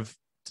don't have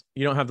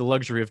you don't have the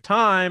luxury of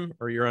time,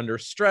 or you're under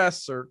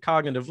stress or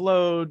cognitive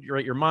load,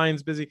 right? Your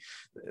mind's busy.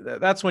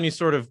 That's when you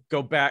sort of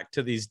go back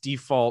to these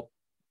default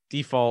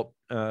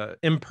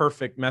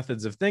imperfect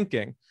methods of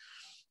thinking.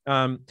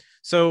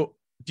 So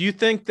do you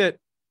think that,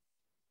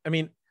 I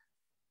mean,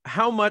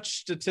 how much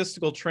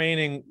statistical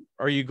training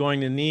are you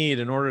going to need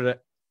in order to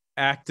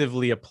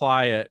actively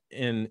apply it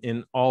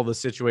in all the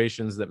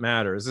situations that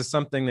matter? Is this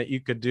something that you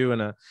could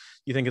do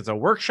you think it's a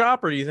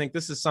workshop, or do you think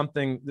this is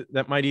something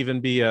that might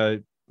even be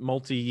a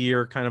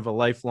multi-year kind of a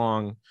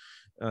lifelong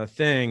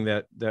thing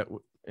that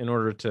in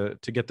order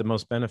to get the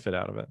most benefit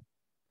out of it?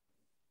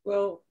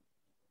 Well,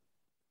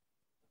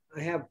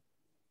 I have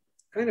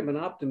kind of an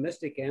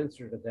optimistic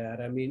answer to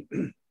that. I mean,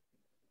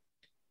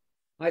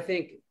 I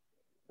think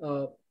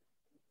the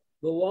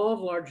law of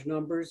large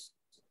numbers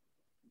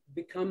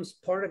becomes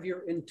part of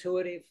your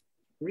intuitive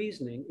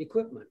reasoning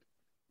equipment.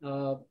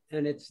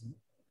 And it's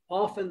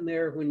often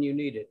there when you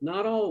need it.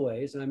 Not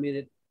always. I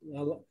mean,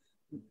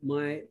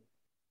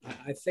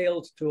 I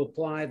failed to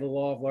apply the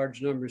law of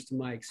large numbers to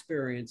my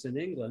experience in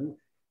England.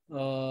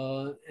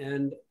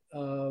 And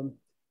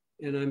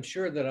I'm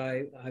sure that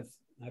I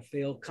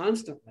fail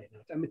constantly.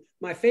 I mean,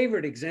 my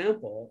favorite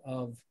example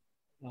of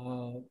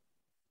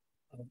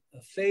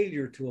a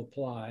failure to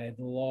apply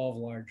the law of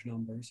large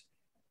numbers,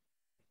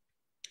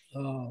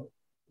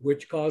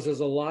 which causes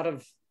a lot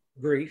of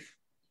grief,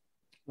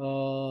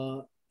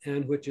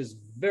 and which is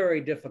very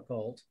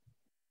difficult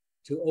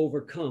to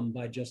overcome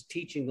by just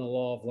teaching the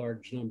law of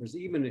large numbers,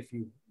 even if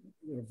you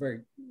are very,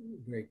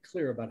 very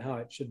clear about how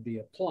it should be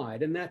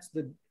applied. And that's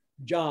the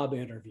job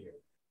interview.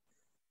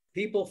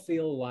 People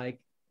feel like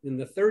in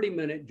the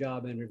 30-minute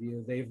job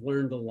interview, they've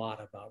learned a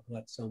lot about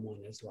what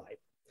someone is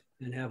like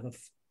and have a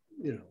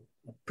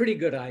pretty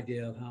good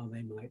idea of how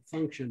they might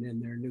function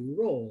in their new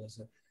role as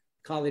a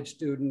college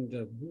student,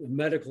 a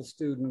medical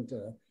student,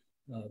 a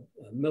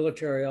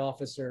military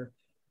officer,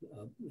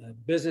 a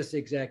business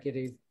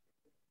executive.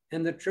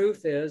 And the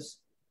truth is,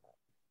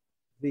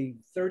 the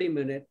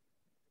 30-minute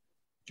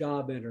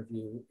job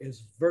interview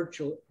is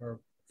virtual, or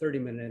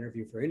 30-minute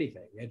interview for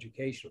anything,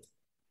 educational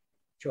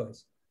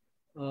choice,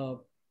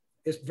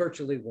 is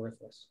virtually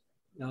worthless.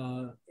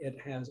 It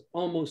has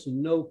almost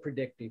no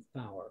predictive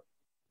power.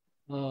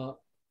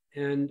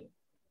 And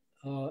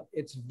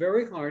it's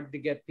very hard to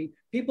get people.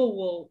 People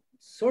will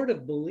sort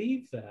of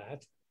believe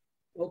that,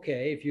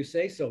 okay, if you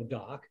say so,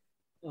 doc.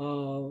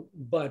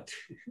 But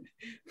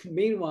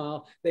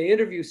meanwhile, they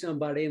interview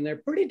somebody and they're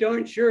pretty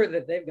darn sure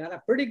that they've got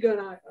a pretty good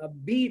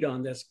bead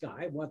on this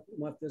guy,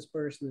 what this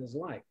person is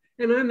like.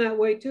 And I'm that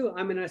way too.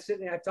 I mean, I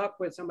talk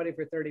with somebody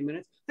for 30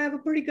 minutes. I have a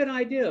pretty good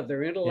idea of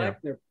their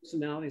intellect, their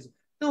personalities.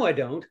 No, I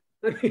don't.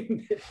 I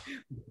mean,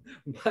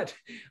 but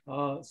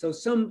so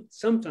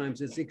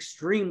sometimes it's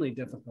extremely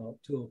difficult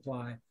to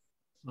apply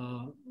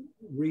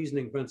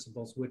reasoning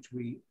principles, which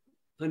we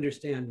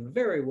understand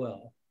very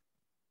well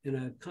in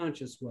a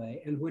conscious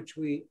way, and which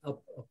we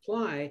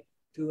apply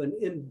to an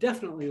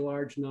indefinitely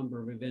large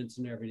number of events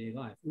in everyday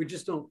life. We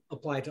just don't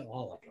apply to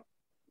all of them.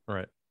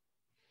 Right.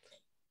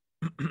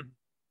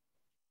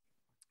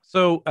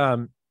 So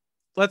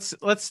let's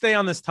stay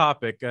on this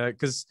topic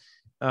because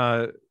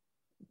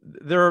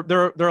there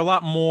are a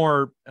lot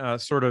more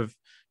sort of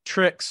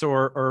tricks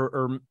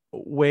or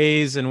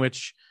ways in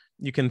which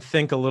you can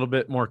think a little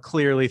bit more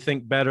clearly,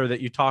 think better, that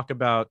you talk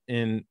about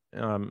in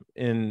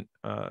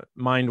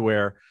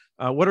Mindware.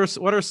 What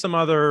are some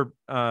other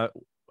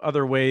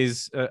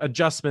ways,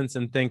 adjustments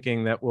in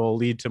thinking that will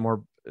lead to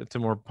more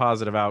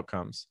positive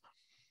outcomes?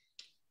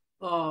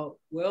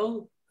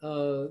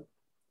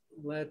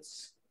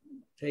 Let's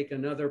take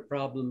another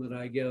problem that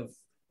I give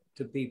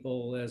to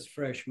people as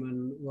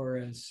freshmen or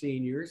as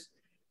seniors.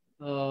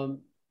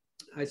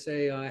 I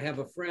say I have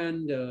a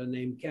friend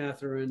named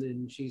Catherine,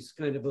 and she's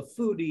kind of a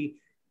foodie.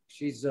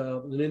 She's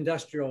an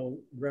industrial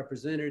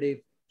representative.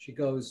 She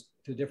goes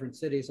to different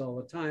cities all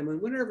the time.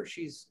 And whenever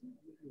she's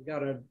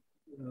got a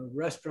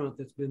restaurant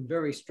that's been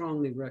very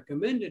strongly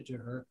recommended to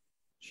her,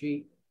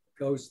 she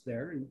goes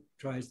there and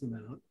tries them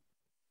out.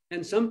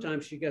 And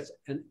sometimes she gets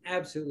an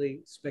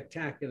absolutely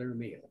spectacular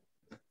meal.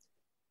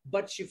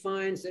 But she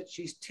finds that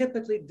she's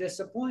typically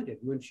disappointed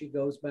when she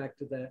goes back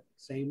to that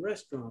same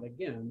restaurant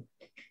again.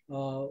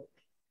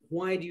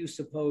 Why do you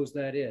suppose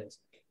that is?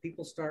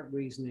 People start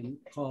reasoning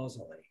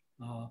causally.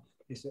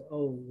 They say,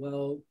 oh,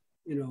 well,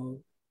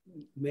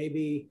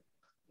 maybe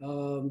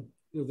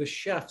the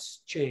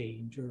chefs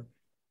change, or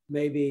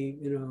maybe,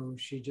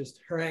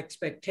 her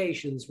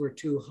expectations were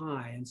too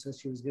high, and so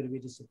she was going to be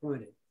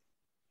disappointed.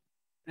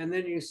 And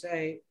then you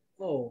say,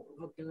 oh,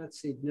 okay,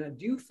 let's see. Now,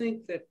 do you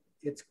think that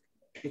it's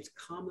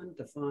common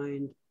to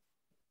find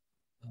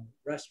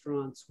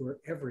restaurants where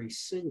every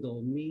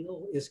single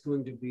meal is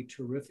going to be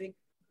terrific?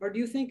 Or do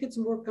you think it's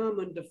more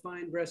common to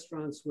find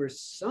restaurants where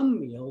some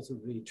meals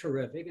would be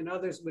terrific and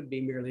others would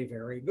be merely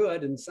very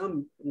good and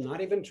some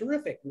not even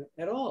terrific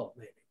at all,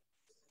 maybe?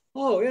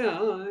 Oh,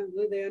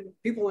 yeah,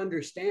 people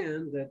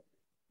understand that,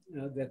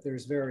 that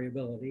there's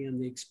variability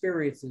in the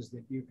experiences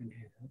that you can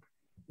have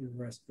in a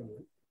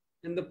restaurant.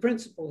 And the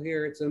principle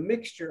here, it's a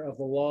mixture of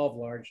the law of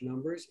large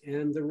numbers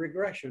and the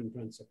regression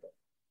principle.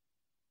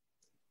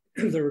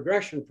 The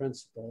regression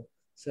principle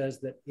says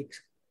that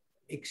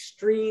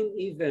extreme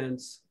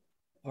events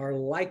are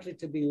likely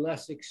to be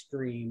less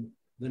extreme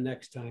the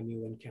next time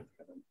you encounter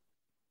them.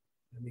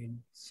 I mean,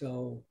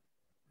 so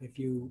if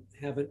you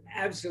have an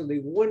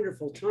absolutely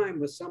wonderful time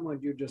with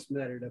someone you just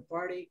met at a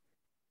party,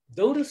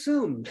 don't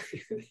assume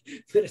that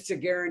it's a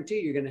guarantee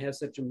you're going to have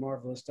such a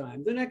marvelous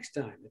time the next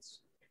time. It's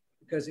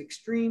because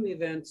extreme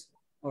events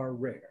are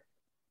rare.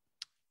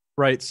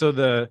 Right.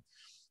 So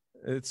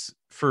it's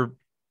for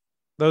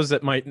those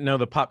that might know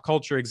the pop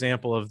culture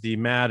example of the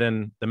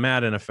Madden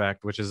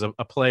effect, which is a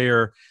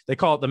player, they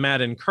call it the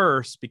Madden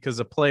curse because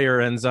a player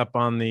ends up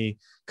on the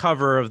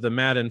cover of the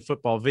Madden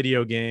football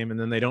video game and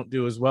then they don't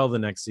do as well the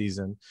next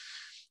season.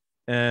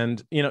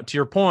 And, you know, to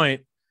your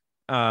point,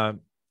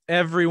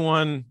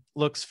 everyone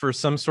looks for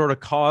some sort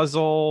of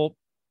causal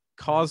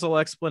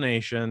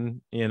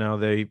explanation. You know,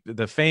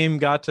 the fame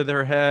got to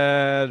their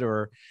head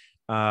or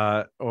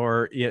yeah,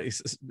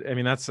 I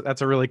mean, that's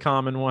a really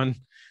common one.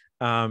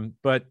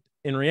 But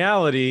in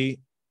reality,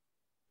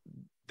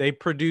 they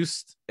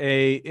produced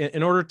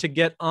in order to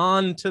get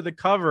on to the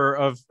cover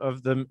of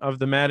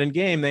the Madden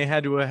game, they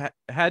had to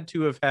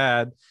have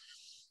had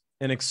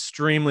an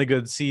extremely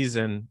good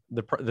season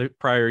the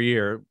prior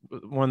year,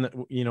 one that,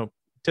 you know,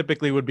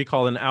 typically would be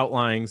called an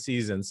outlying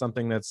season,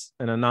 something that's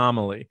an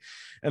anomaly.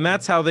 And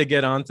that's how they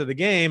get onto the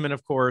game. And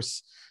of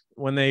course,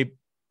 when they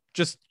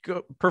just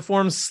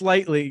perform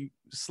slightly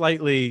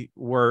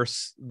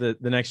worse the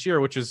next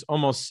year, which is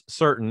almost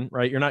certain,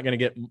 right? You're not going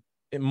to get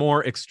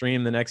more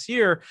extreme the next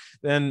year,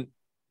 then,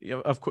 you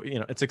know, of course, you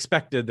know, it's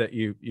expected that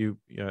you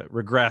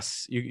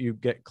regress, you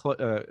get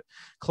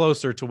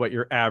closer to what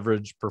your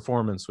average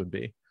performance would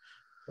be.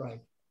 Right.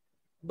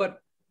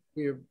 But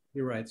you're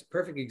right. It's a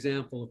perfect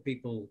example of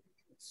people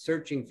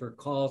searching for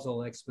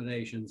causal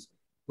explanations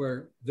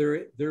where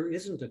there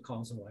isn't a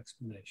causal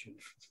explanation.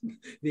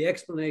 The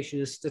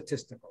explanation is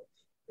statistical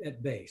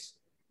at base.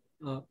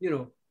 You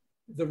know,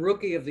 the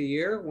rookie of the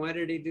year, why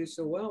did he do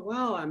so well?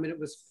 Well, I mean, it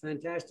was a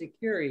fantastic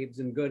year. He was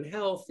in good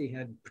health. He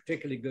had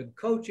particularly good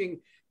coaching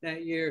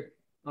that year.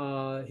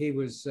 He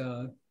was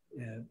going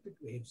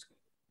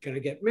to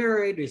get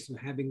married. He's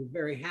having a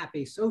very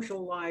happy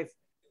social life.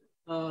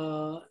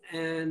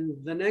 And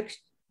the next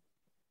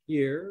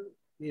year,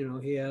 you know,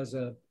 he has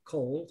a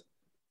cold.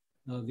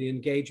 The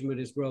engagement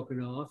is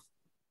broken off.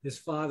 His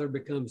father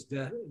becomes,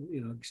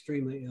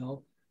 extremely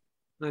ill.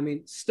 I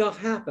mean, stuff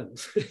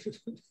happens.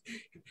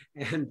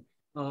 And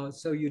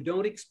so you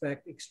don't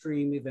expect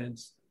extreme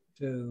events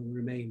to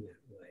remain that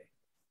way.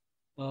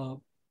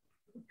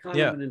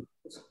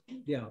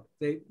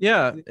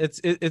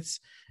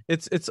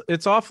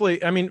 It's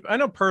awfully, I mean, I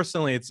know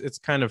personally it's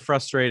kind of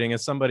frustrating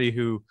as somebody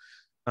who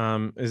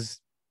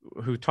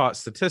taught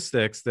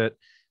statistics that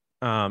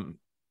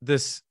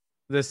this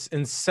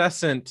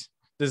incessant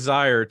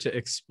desire to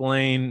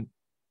explain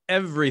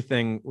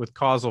everything with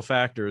causal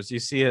factors. You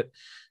see it,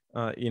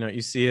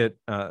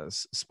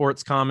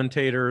 sports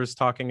commentators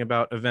talking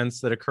about events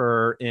that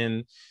occur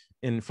in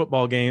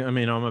football game. I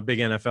mean, I'm a big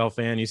NFL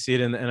fan. You see it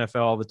in the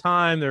NFL all the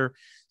time. They're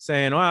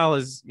saying, well,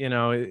 his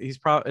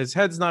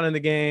head's not in the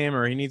game,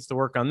 or he needs to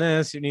work on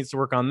this, he needs to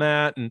work on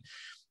that. And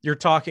you're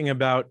talking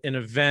about an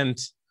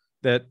event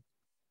that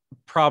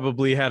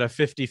probably had a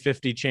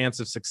 50-50 chance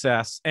of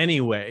success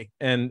anyway.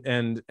 And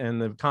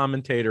the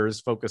commentator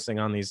is focusing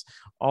on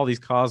all these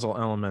causal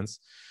elements.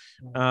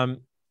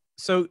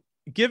 So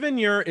given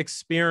your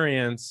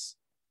experience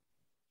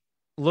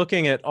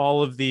looking at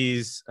all of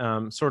these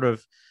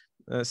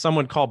some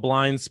would call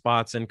blind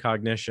spots in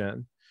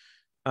cognition,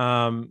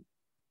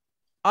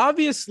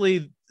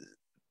 obviously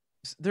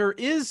there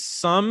is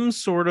some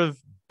sort of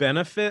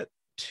benefit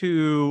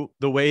to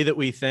the way that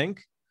we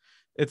think.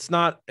 It's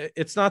not,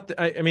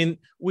 I mean,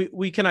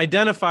 we can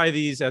identify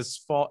these as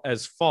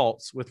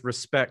faults with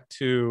respect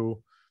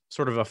to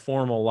sort of a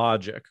formal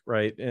logic,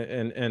 right?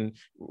 And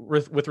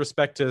with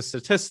respect to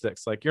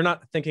statistics, like you're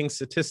not thinking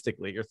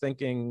statistically, you're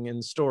thinking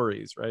in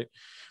stories, right?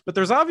 But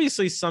there's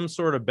obviously some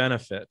sort of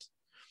benefit.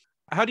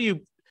 How do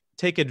you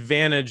take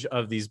advantage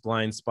of these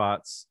blind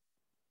spots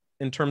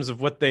in terms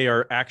of what they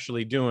are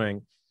actually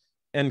doing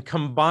and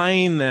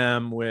combine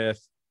them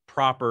with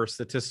proper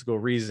statistical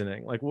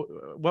reasoning? Like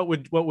what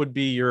would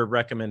be your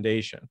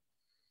recommendation?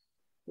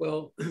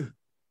 Well,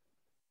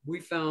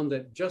 we found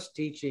that just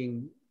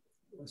teaching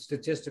a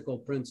statistical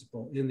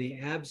principle in the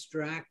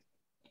abstract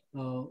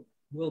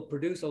will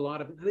produce a lot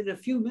of, I mean, a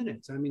few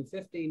minutes,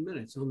 15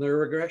 minutes on the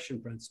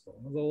regression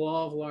principle, the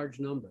law of large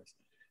numbers.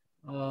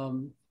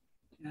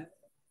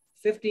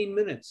 15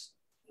 minutes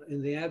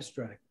in the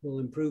abstract will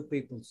improve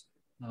people's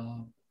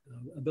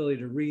ability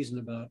to reason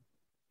about a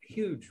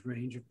huge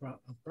range of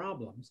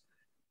problems.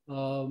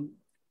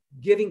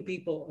 Giving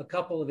people a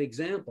couple of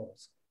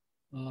examples,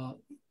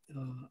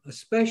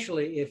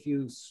 especially if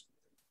you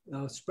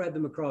spread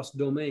them across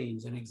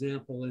domains, an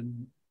example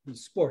in the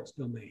sports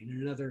domain,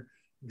 and another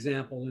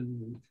example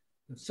in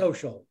the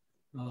social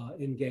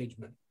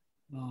engagement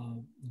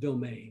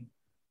domain.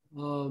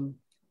 Um,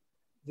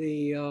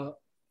 the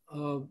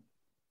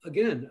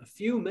again, a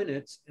few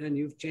minutes and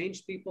you've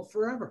changed people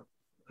forever.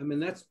 I mean,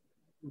 that's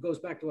goes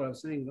back to what I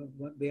was saying,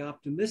 what the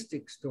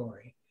optimistic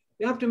story.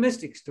 The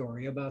optimistic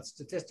story about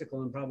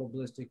statistical and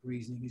probabilistic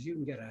reasoning is you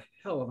can get a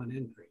hell of an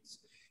increase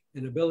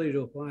in ability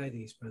to apply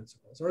these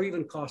principles, or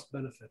even cost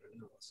benefit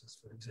analysis,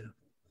 for example.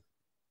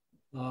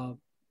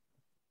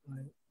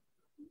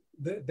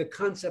 The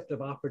concept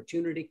of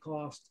opportunity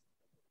cost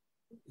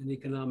in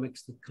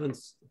economics, the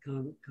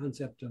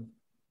concept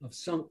of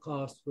sunk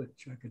cost,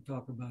 which I could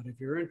talk about if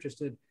you're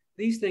interested.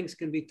 These things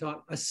can be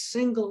taught. A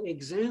single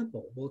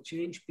example will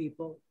change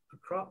people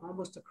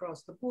almost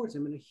across the boards. I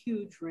mean, a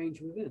huge range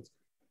of events.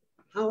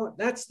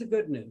 That's the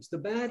good news. The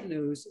bad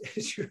news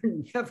is you're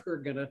never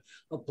going to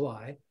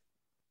apply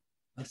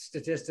a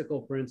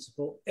statistical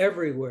principle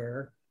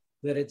everywhere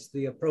that it's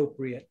the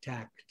appropriate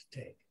tack to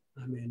take.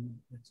 I mean,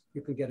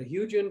 you can get a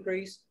huge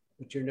increase,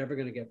 but you're never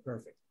going to get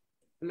perfect.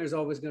 And there's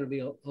always going to be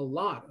a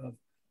lot of,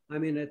 I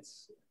mean,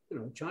 it's,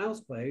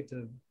 child's play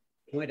to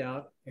point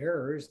out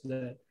errors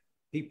that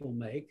people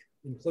make,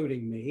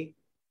 including me,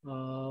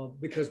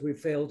 because we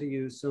fail to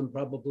use some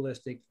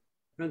probabilistic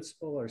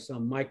principle or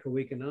some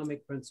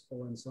microeconomic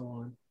principle and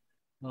so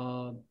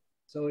on.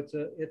 So it's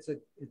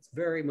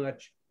very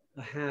much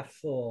a half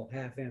full,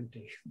 half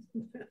empty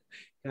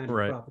kind of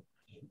proposition.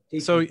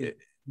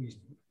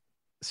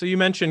 So you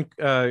mentioned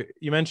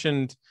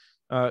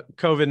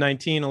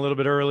COVID-19 a little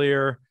bit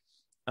earlier,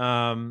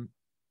 and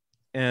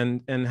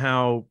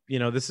how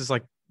this is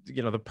like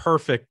the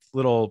perfect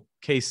little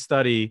case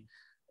study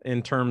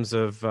in terms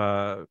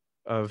of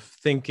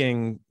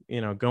thinking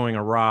going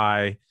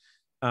awry.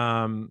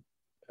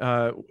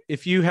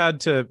 If you had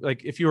to,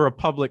 if you were a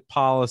public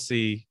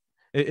policy,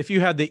 if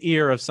you had the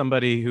ear of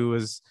somebody who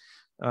was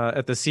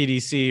at the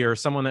CDC or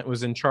someone that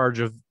was in charge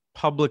of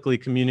publicly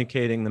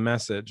communicating the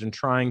message and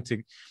trying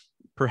to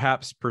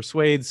perhaps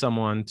persuade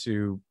someone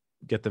to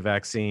get the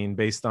vaccine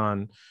based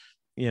on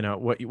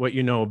what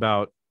you know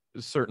about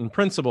certain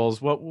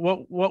principles, what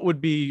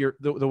would be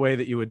the way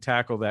that you would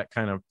tackle that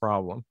kind of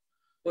problem?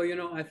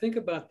 Well, I think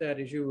about that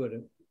as you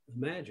would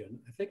imagine.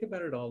 I think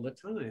about it all the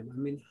time. I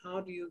mean,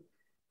 how do you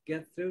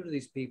get through to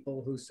these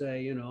people who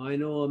say, I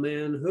know a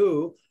man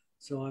who,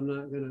 so I'm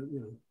not going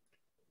to,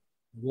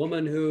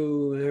 woman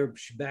who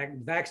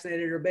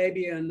vaccinated her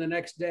baby and the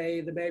next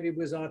day the baby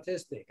was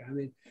autistic. I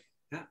mean,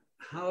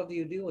 how do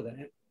you deal with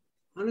that?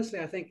 Honestly,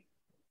 I think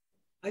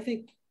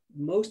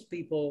most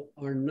people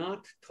are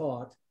not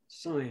taught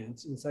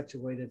science in such a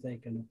way that they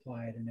can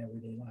apply it in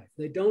everyday life.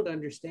 They don't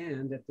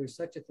understand that there's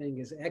such a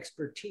thing as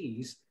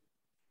expertise,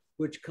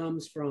 which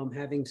comes from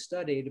having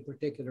studied a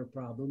particular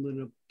problem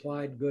and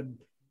applied good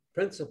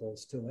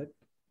principles to it.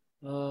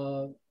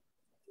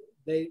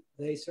 They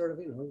sort of,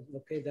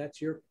 okay, that's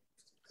your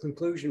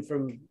conclusion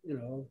from,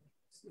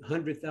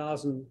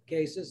 100,000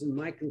 cases, and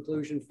my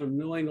conclusion from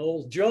knowing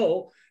old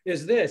Joe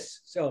is this.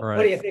 So right.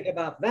 What do you think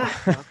about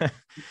that?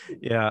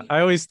 Yeah,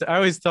 I always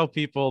tell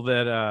people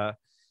that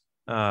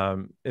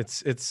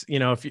it's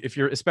if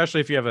you're, especially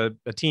if you have a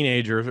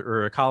teenager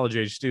or a college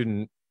age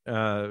student,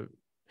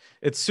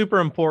 it's super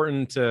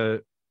important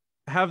to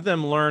have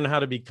them learn how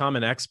to become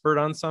an expert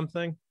on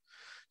something.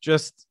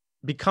 Just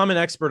become an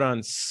expert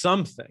on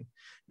something.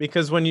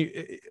 Because when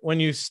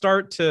you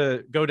start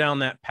to go down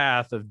that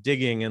path of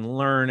digging and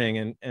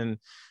learning and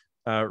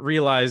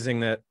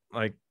realizing that,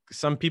 like,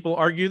 some people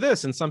argue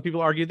this and some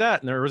people argue that,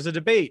 and there was a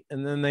debate,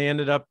 and then they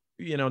ended up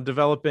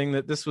developing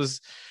that this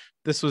was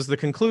the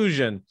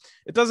conclusion.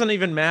 It doesn't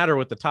even matter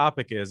what the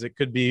topic is. It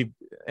could be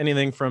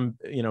anything from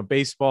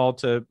baseball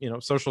to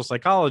social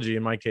psychology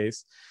in my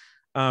case.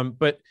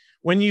 But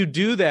when you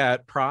do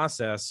that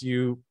process,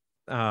 it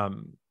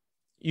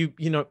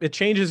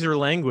changes your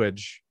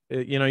language.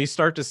 You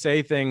start to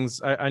say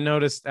things. I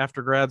noticed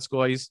after grad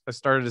school, I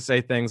started to say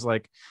things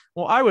like,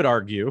 well, I would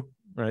argue,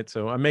 right?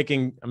 So I'm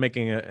making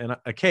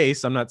a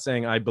case. I'm not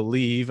saying I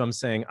believe, I'm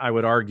saying I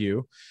would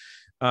argue.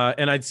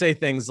 And I'd say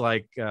things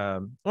like,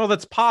 well,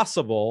 that's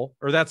possible,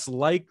 or that's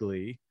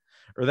likely,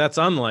 or that's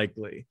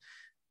unlikely.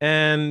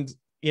 And,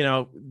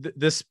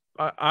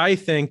 I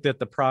think that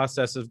the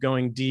process of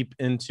going deep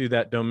into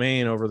that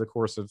domain over the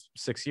course of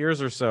 6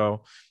 years or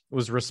so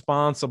was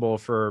responsible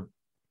for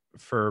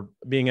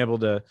being able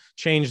to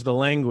change the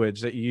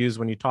language that you use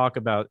when you talk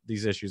about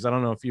these issues. I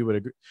don't know if you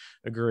would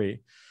agree.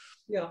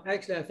 Yeah,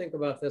 actually, I think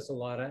about this a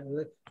lot.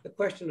 The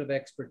question of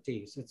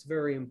expertise, it's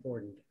very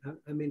important. I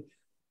mean,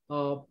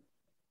 I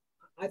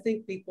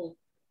think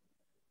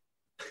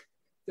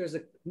there's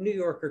a New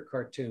Yorker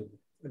cartoon,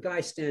 a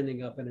guy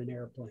standing up in an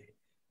airplane,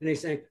 and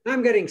he's saying,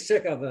 I'm getting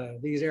sick of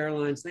these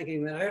airlines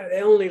thinking that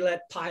they only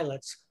let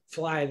pilots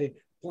fly the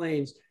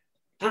planes.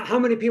 How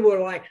many people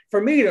would like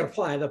for me to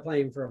fly the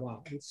plane for a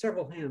while? And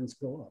several hands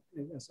go up.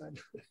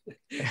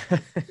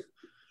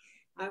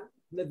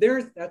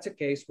 That's a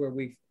case where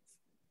we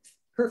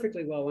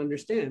perfectly well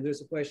understand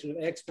there's a question of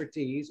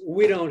expertise.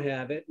 We don't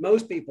have it.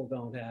 Most people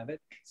don't have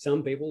it.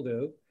 Some people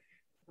do.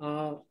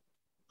 I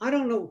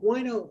don't know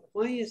why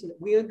isn't it?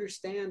 We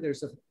understand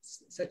there's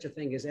such a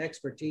thing as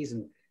expertise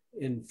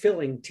in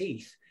filling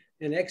teeth.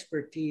 and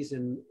expertise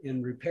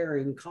in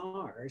repairing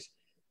cars.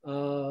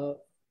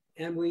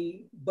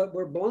 But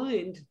we're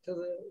blind to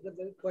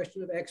the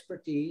question of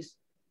expertise,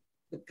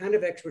 the kind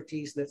of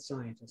expertise that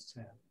scientists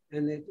have,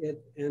 and that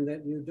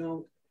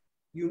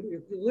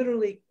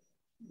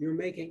you're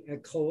making a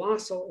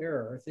colossal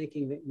error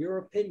thinking that your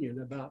opinion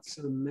about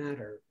some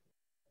matter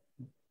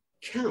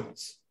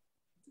counts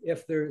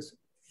if there's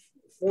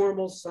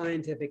formal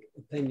scientific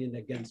opinion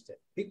against it.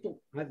 People,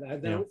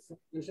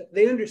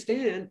 they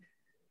understand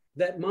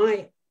that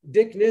my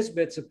Dick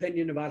Nisbett's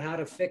opinion about how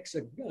to fix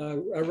a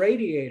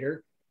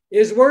radiator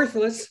is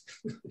worthless.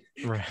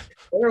 Right.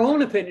 Their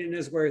own opinion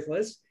is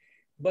worthless,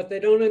 but they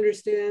don't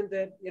understand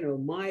that,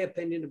 my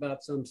opinion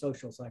about some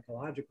social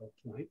psychological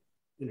point,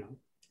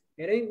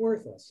 it ain't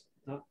worthless.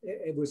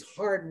 It was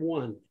hard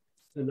won,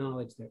 the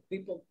knowledge that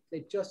people,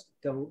 they just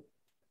don't.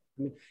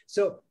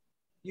 So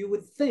you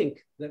would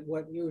think that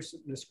what you're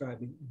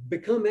describing,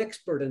 become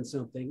expert in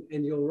something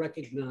and you'll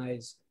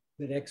recognize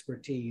that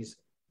expertise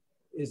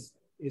is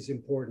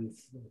important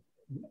for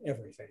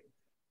everything.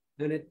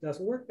 And it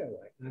doesn't work that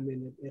way. I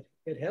mean,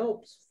 it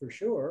helps for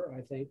sure,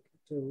 I think,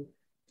 to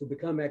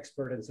become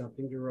expert in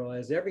something, to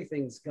realize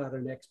everything's got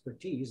an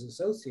expertise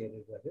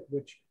associated with it,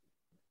 which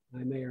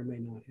I may or may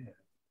not have.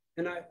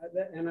 And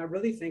I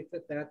really think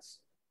that that's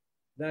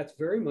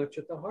very much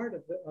at the heart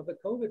of the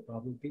COVID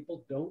problem.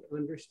 People don't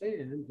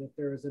understand that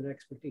there is an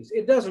expertise.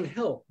 It doesn't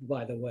help,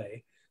 by the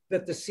way,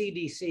 that the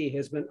CDC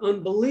has been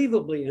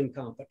unbelievably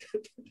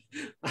incompetent.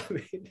 I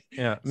mean,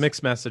 yeah,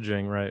 mixed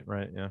messaging, right,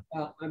 yeah.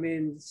 I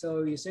mean,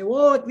 so you say,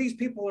 well, these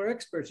people are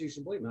experts, you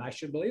should believe them. I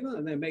should believe them,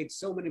 and they made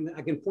so many.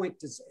 I can point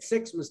to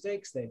 6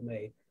 mistakes they've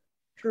made.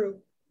 True.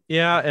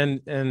 Yeah,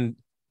 and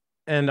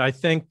I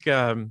think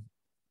the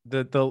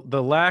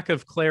lack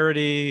of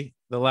clarity,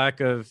 the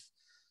lack of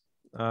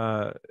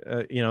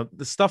the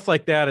stuff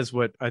like that is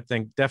what I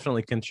think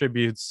definitely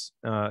contributes.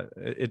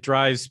 It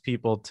drives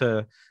people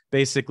to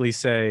basically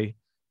say,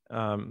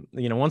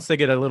 once they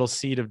get a little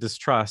seed of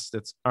distrust,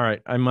 it's all right,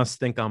 I must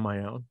think on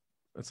my own.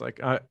 It's like,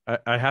 I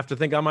have to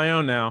think on my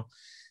own now.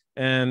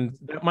 And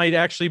that might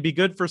actually be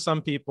good for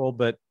some people,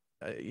 but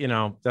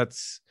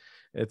it's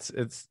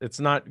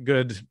not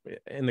good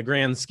in the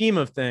grand scheme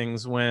of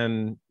things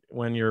when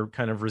you're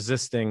kind of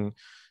resisting,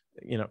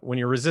 when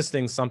you're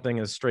resisting something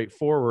as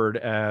straightforward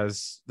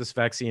as this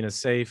vaccine is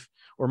safe,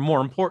 or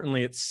more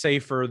importantly, it's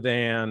safer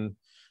than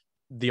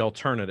the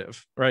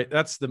alternative, right?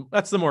 That's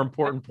the more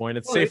important point.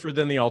 It's safer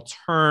than the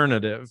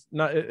alternative.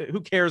 Not,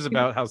 who cares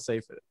about how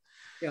safe it is?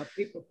 Yeah,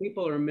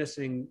 people are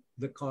missing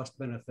the cost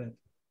benefit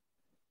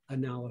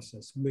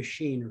analysis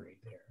machinery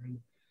there. And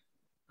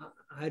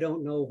I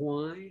don't know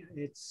why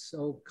it's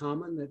so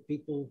common that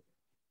people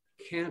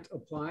can't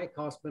apply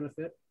cost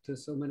benefit to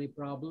so many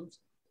problems.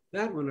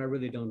 That one I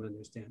really don't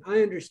understand.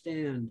 I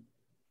understand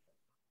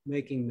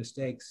making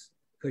mistakes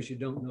because you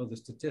don't know the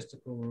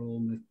statistical rule,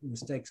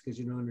 mistakes because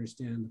you don't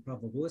understand the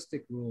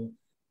probabilistic rule,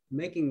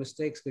 making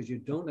mistakes because you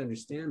don't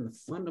understand the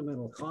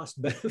fundamental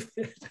cost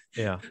benefit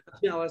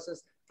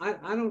analysis. I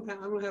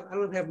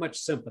don't have much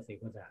sympathy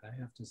with that, I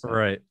have to say.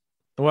 Right.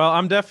 Well,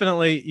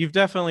 you've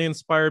definitely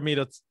inspired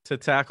me to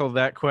tackle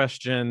that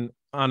question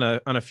on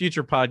a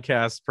future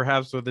podcast,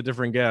 perhaps with a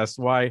different guest,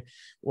 why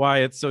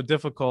it's so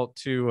difficult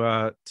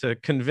to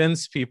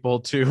convince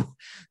people to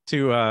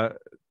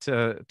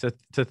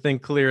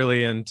think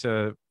clearly and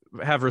to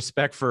have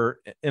respect for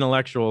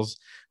intellectuals.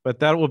 But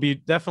that will be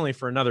definitely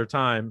for another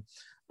time.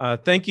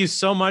 Thank you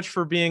so much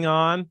for being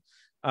on.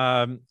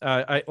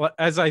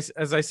 As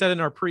I said in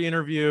our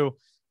pre-interview,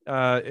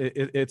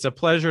 it's a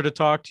pleasure to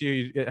talk to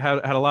you. It had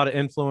a lot of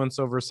influence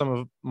over some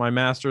of my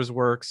master's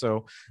work.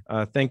 So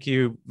thank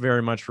you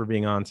very much for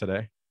being on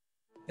today.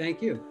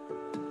 Thank you.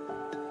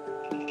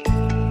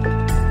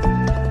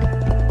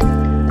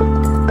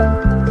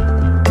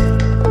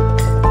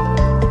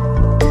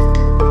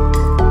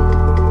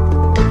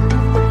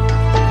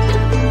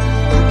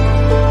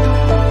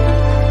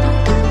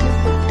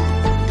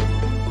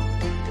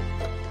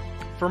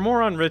 For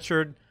more on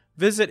Richard,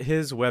 visit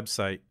his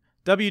website,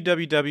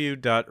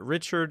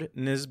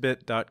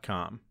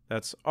 www.richardnisbett.com.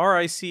 That's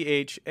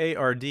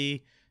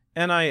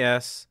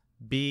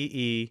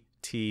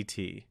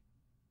RICHARDNISBETT.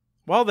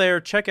 While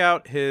there, check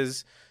out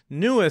his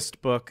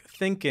newest book,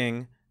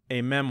 Thinking,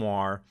 a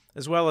Memoir,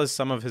 as well as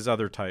some of his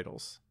other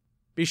titles.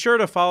 Be sure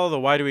to follow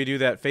the Why Do We Do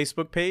That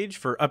Facebook page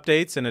for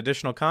updates and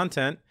additional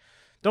content.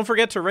 Don't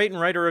forget to rate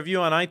and write a review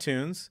on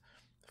iTunes.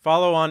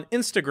 Follow on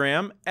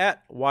Instagram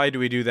at Why Do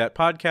We Do That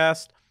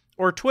Podcast,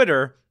 or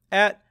Twitter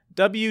at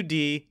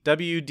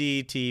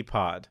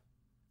WDWDTpod.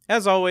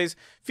 As always,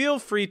 feel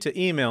free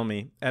to email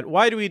me at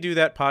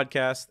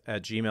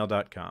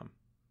whydowethatpodcast@gmail.com.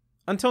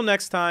 Until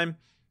next time,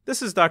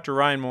 this is Dr.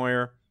 Ryan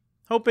Moyer,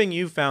 hoping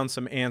you found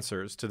some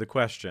answers to the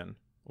question,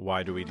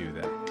 why do we do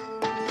that?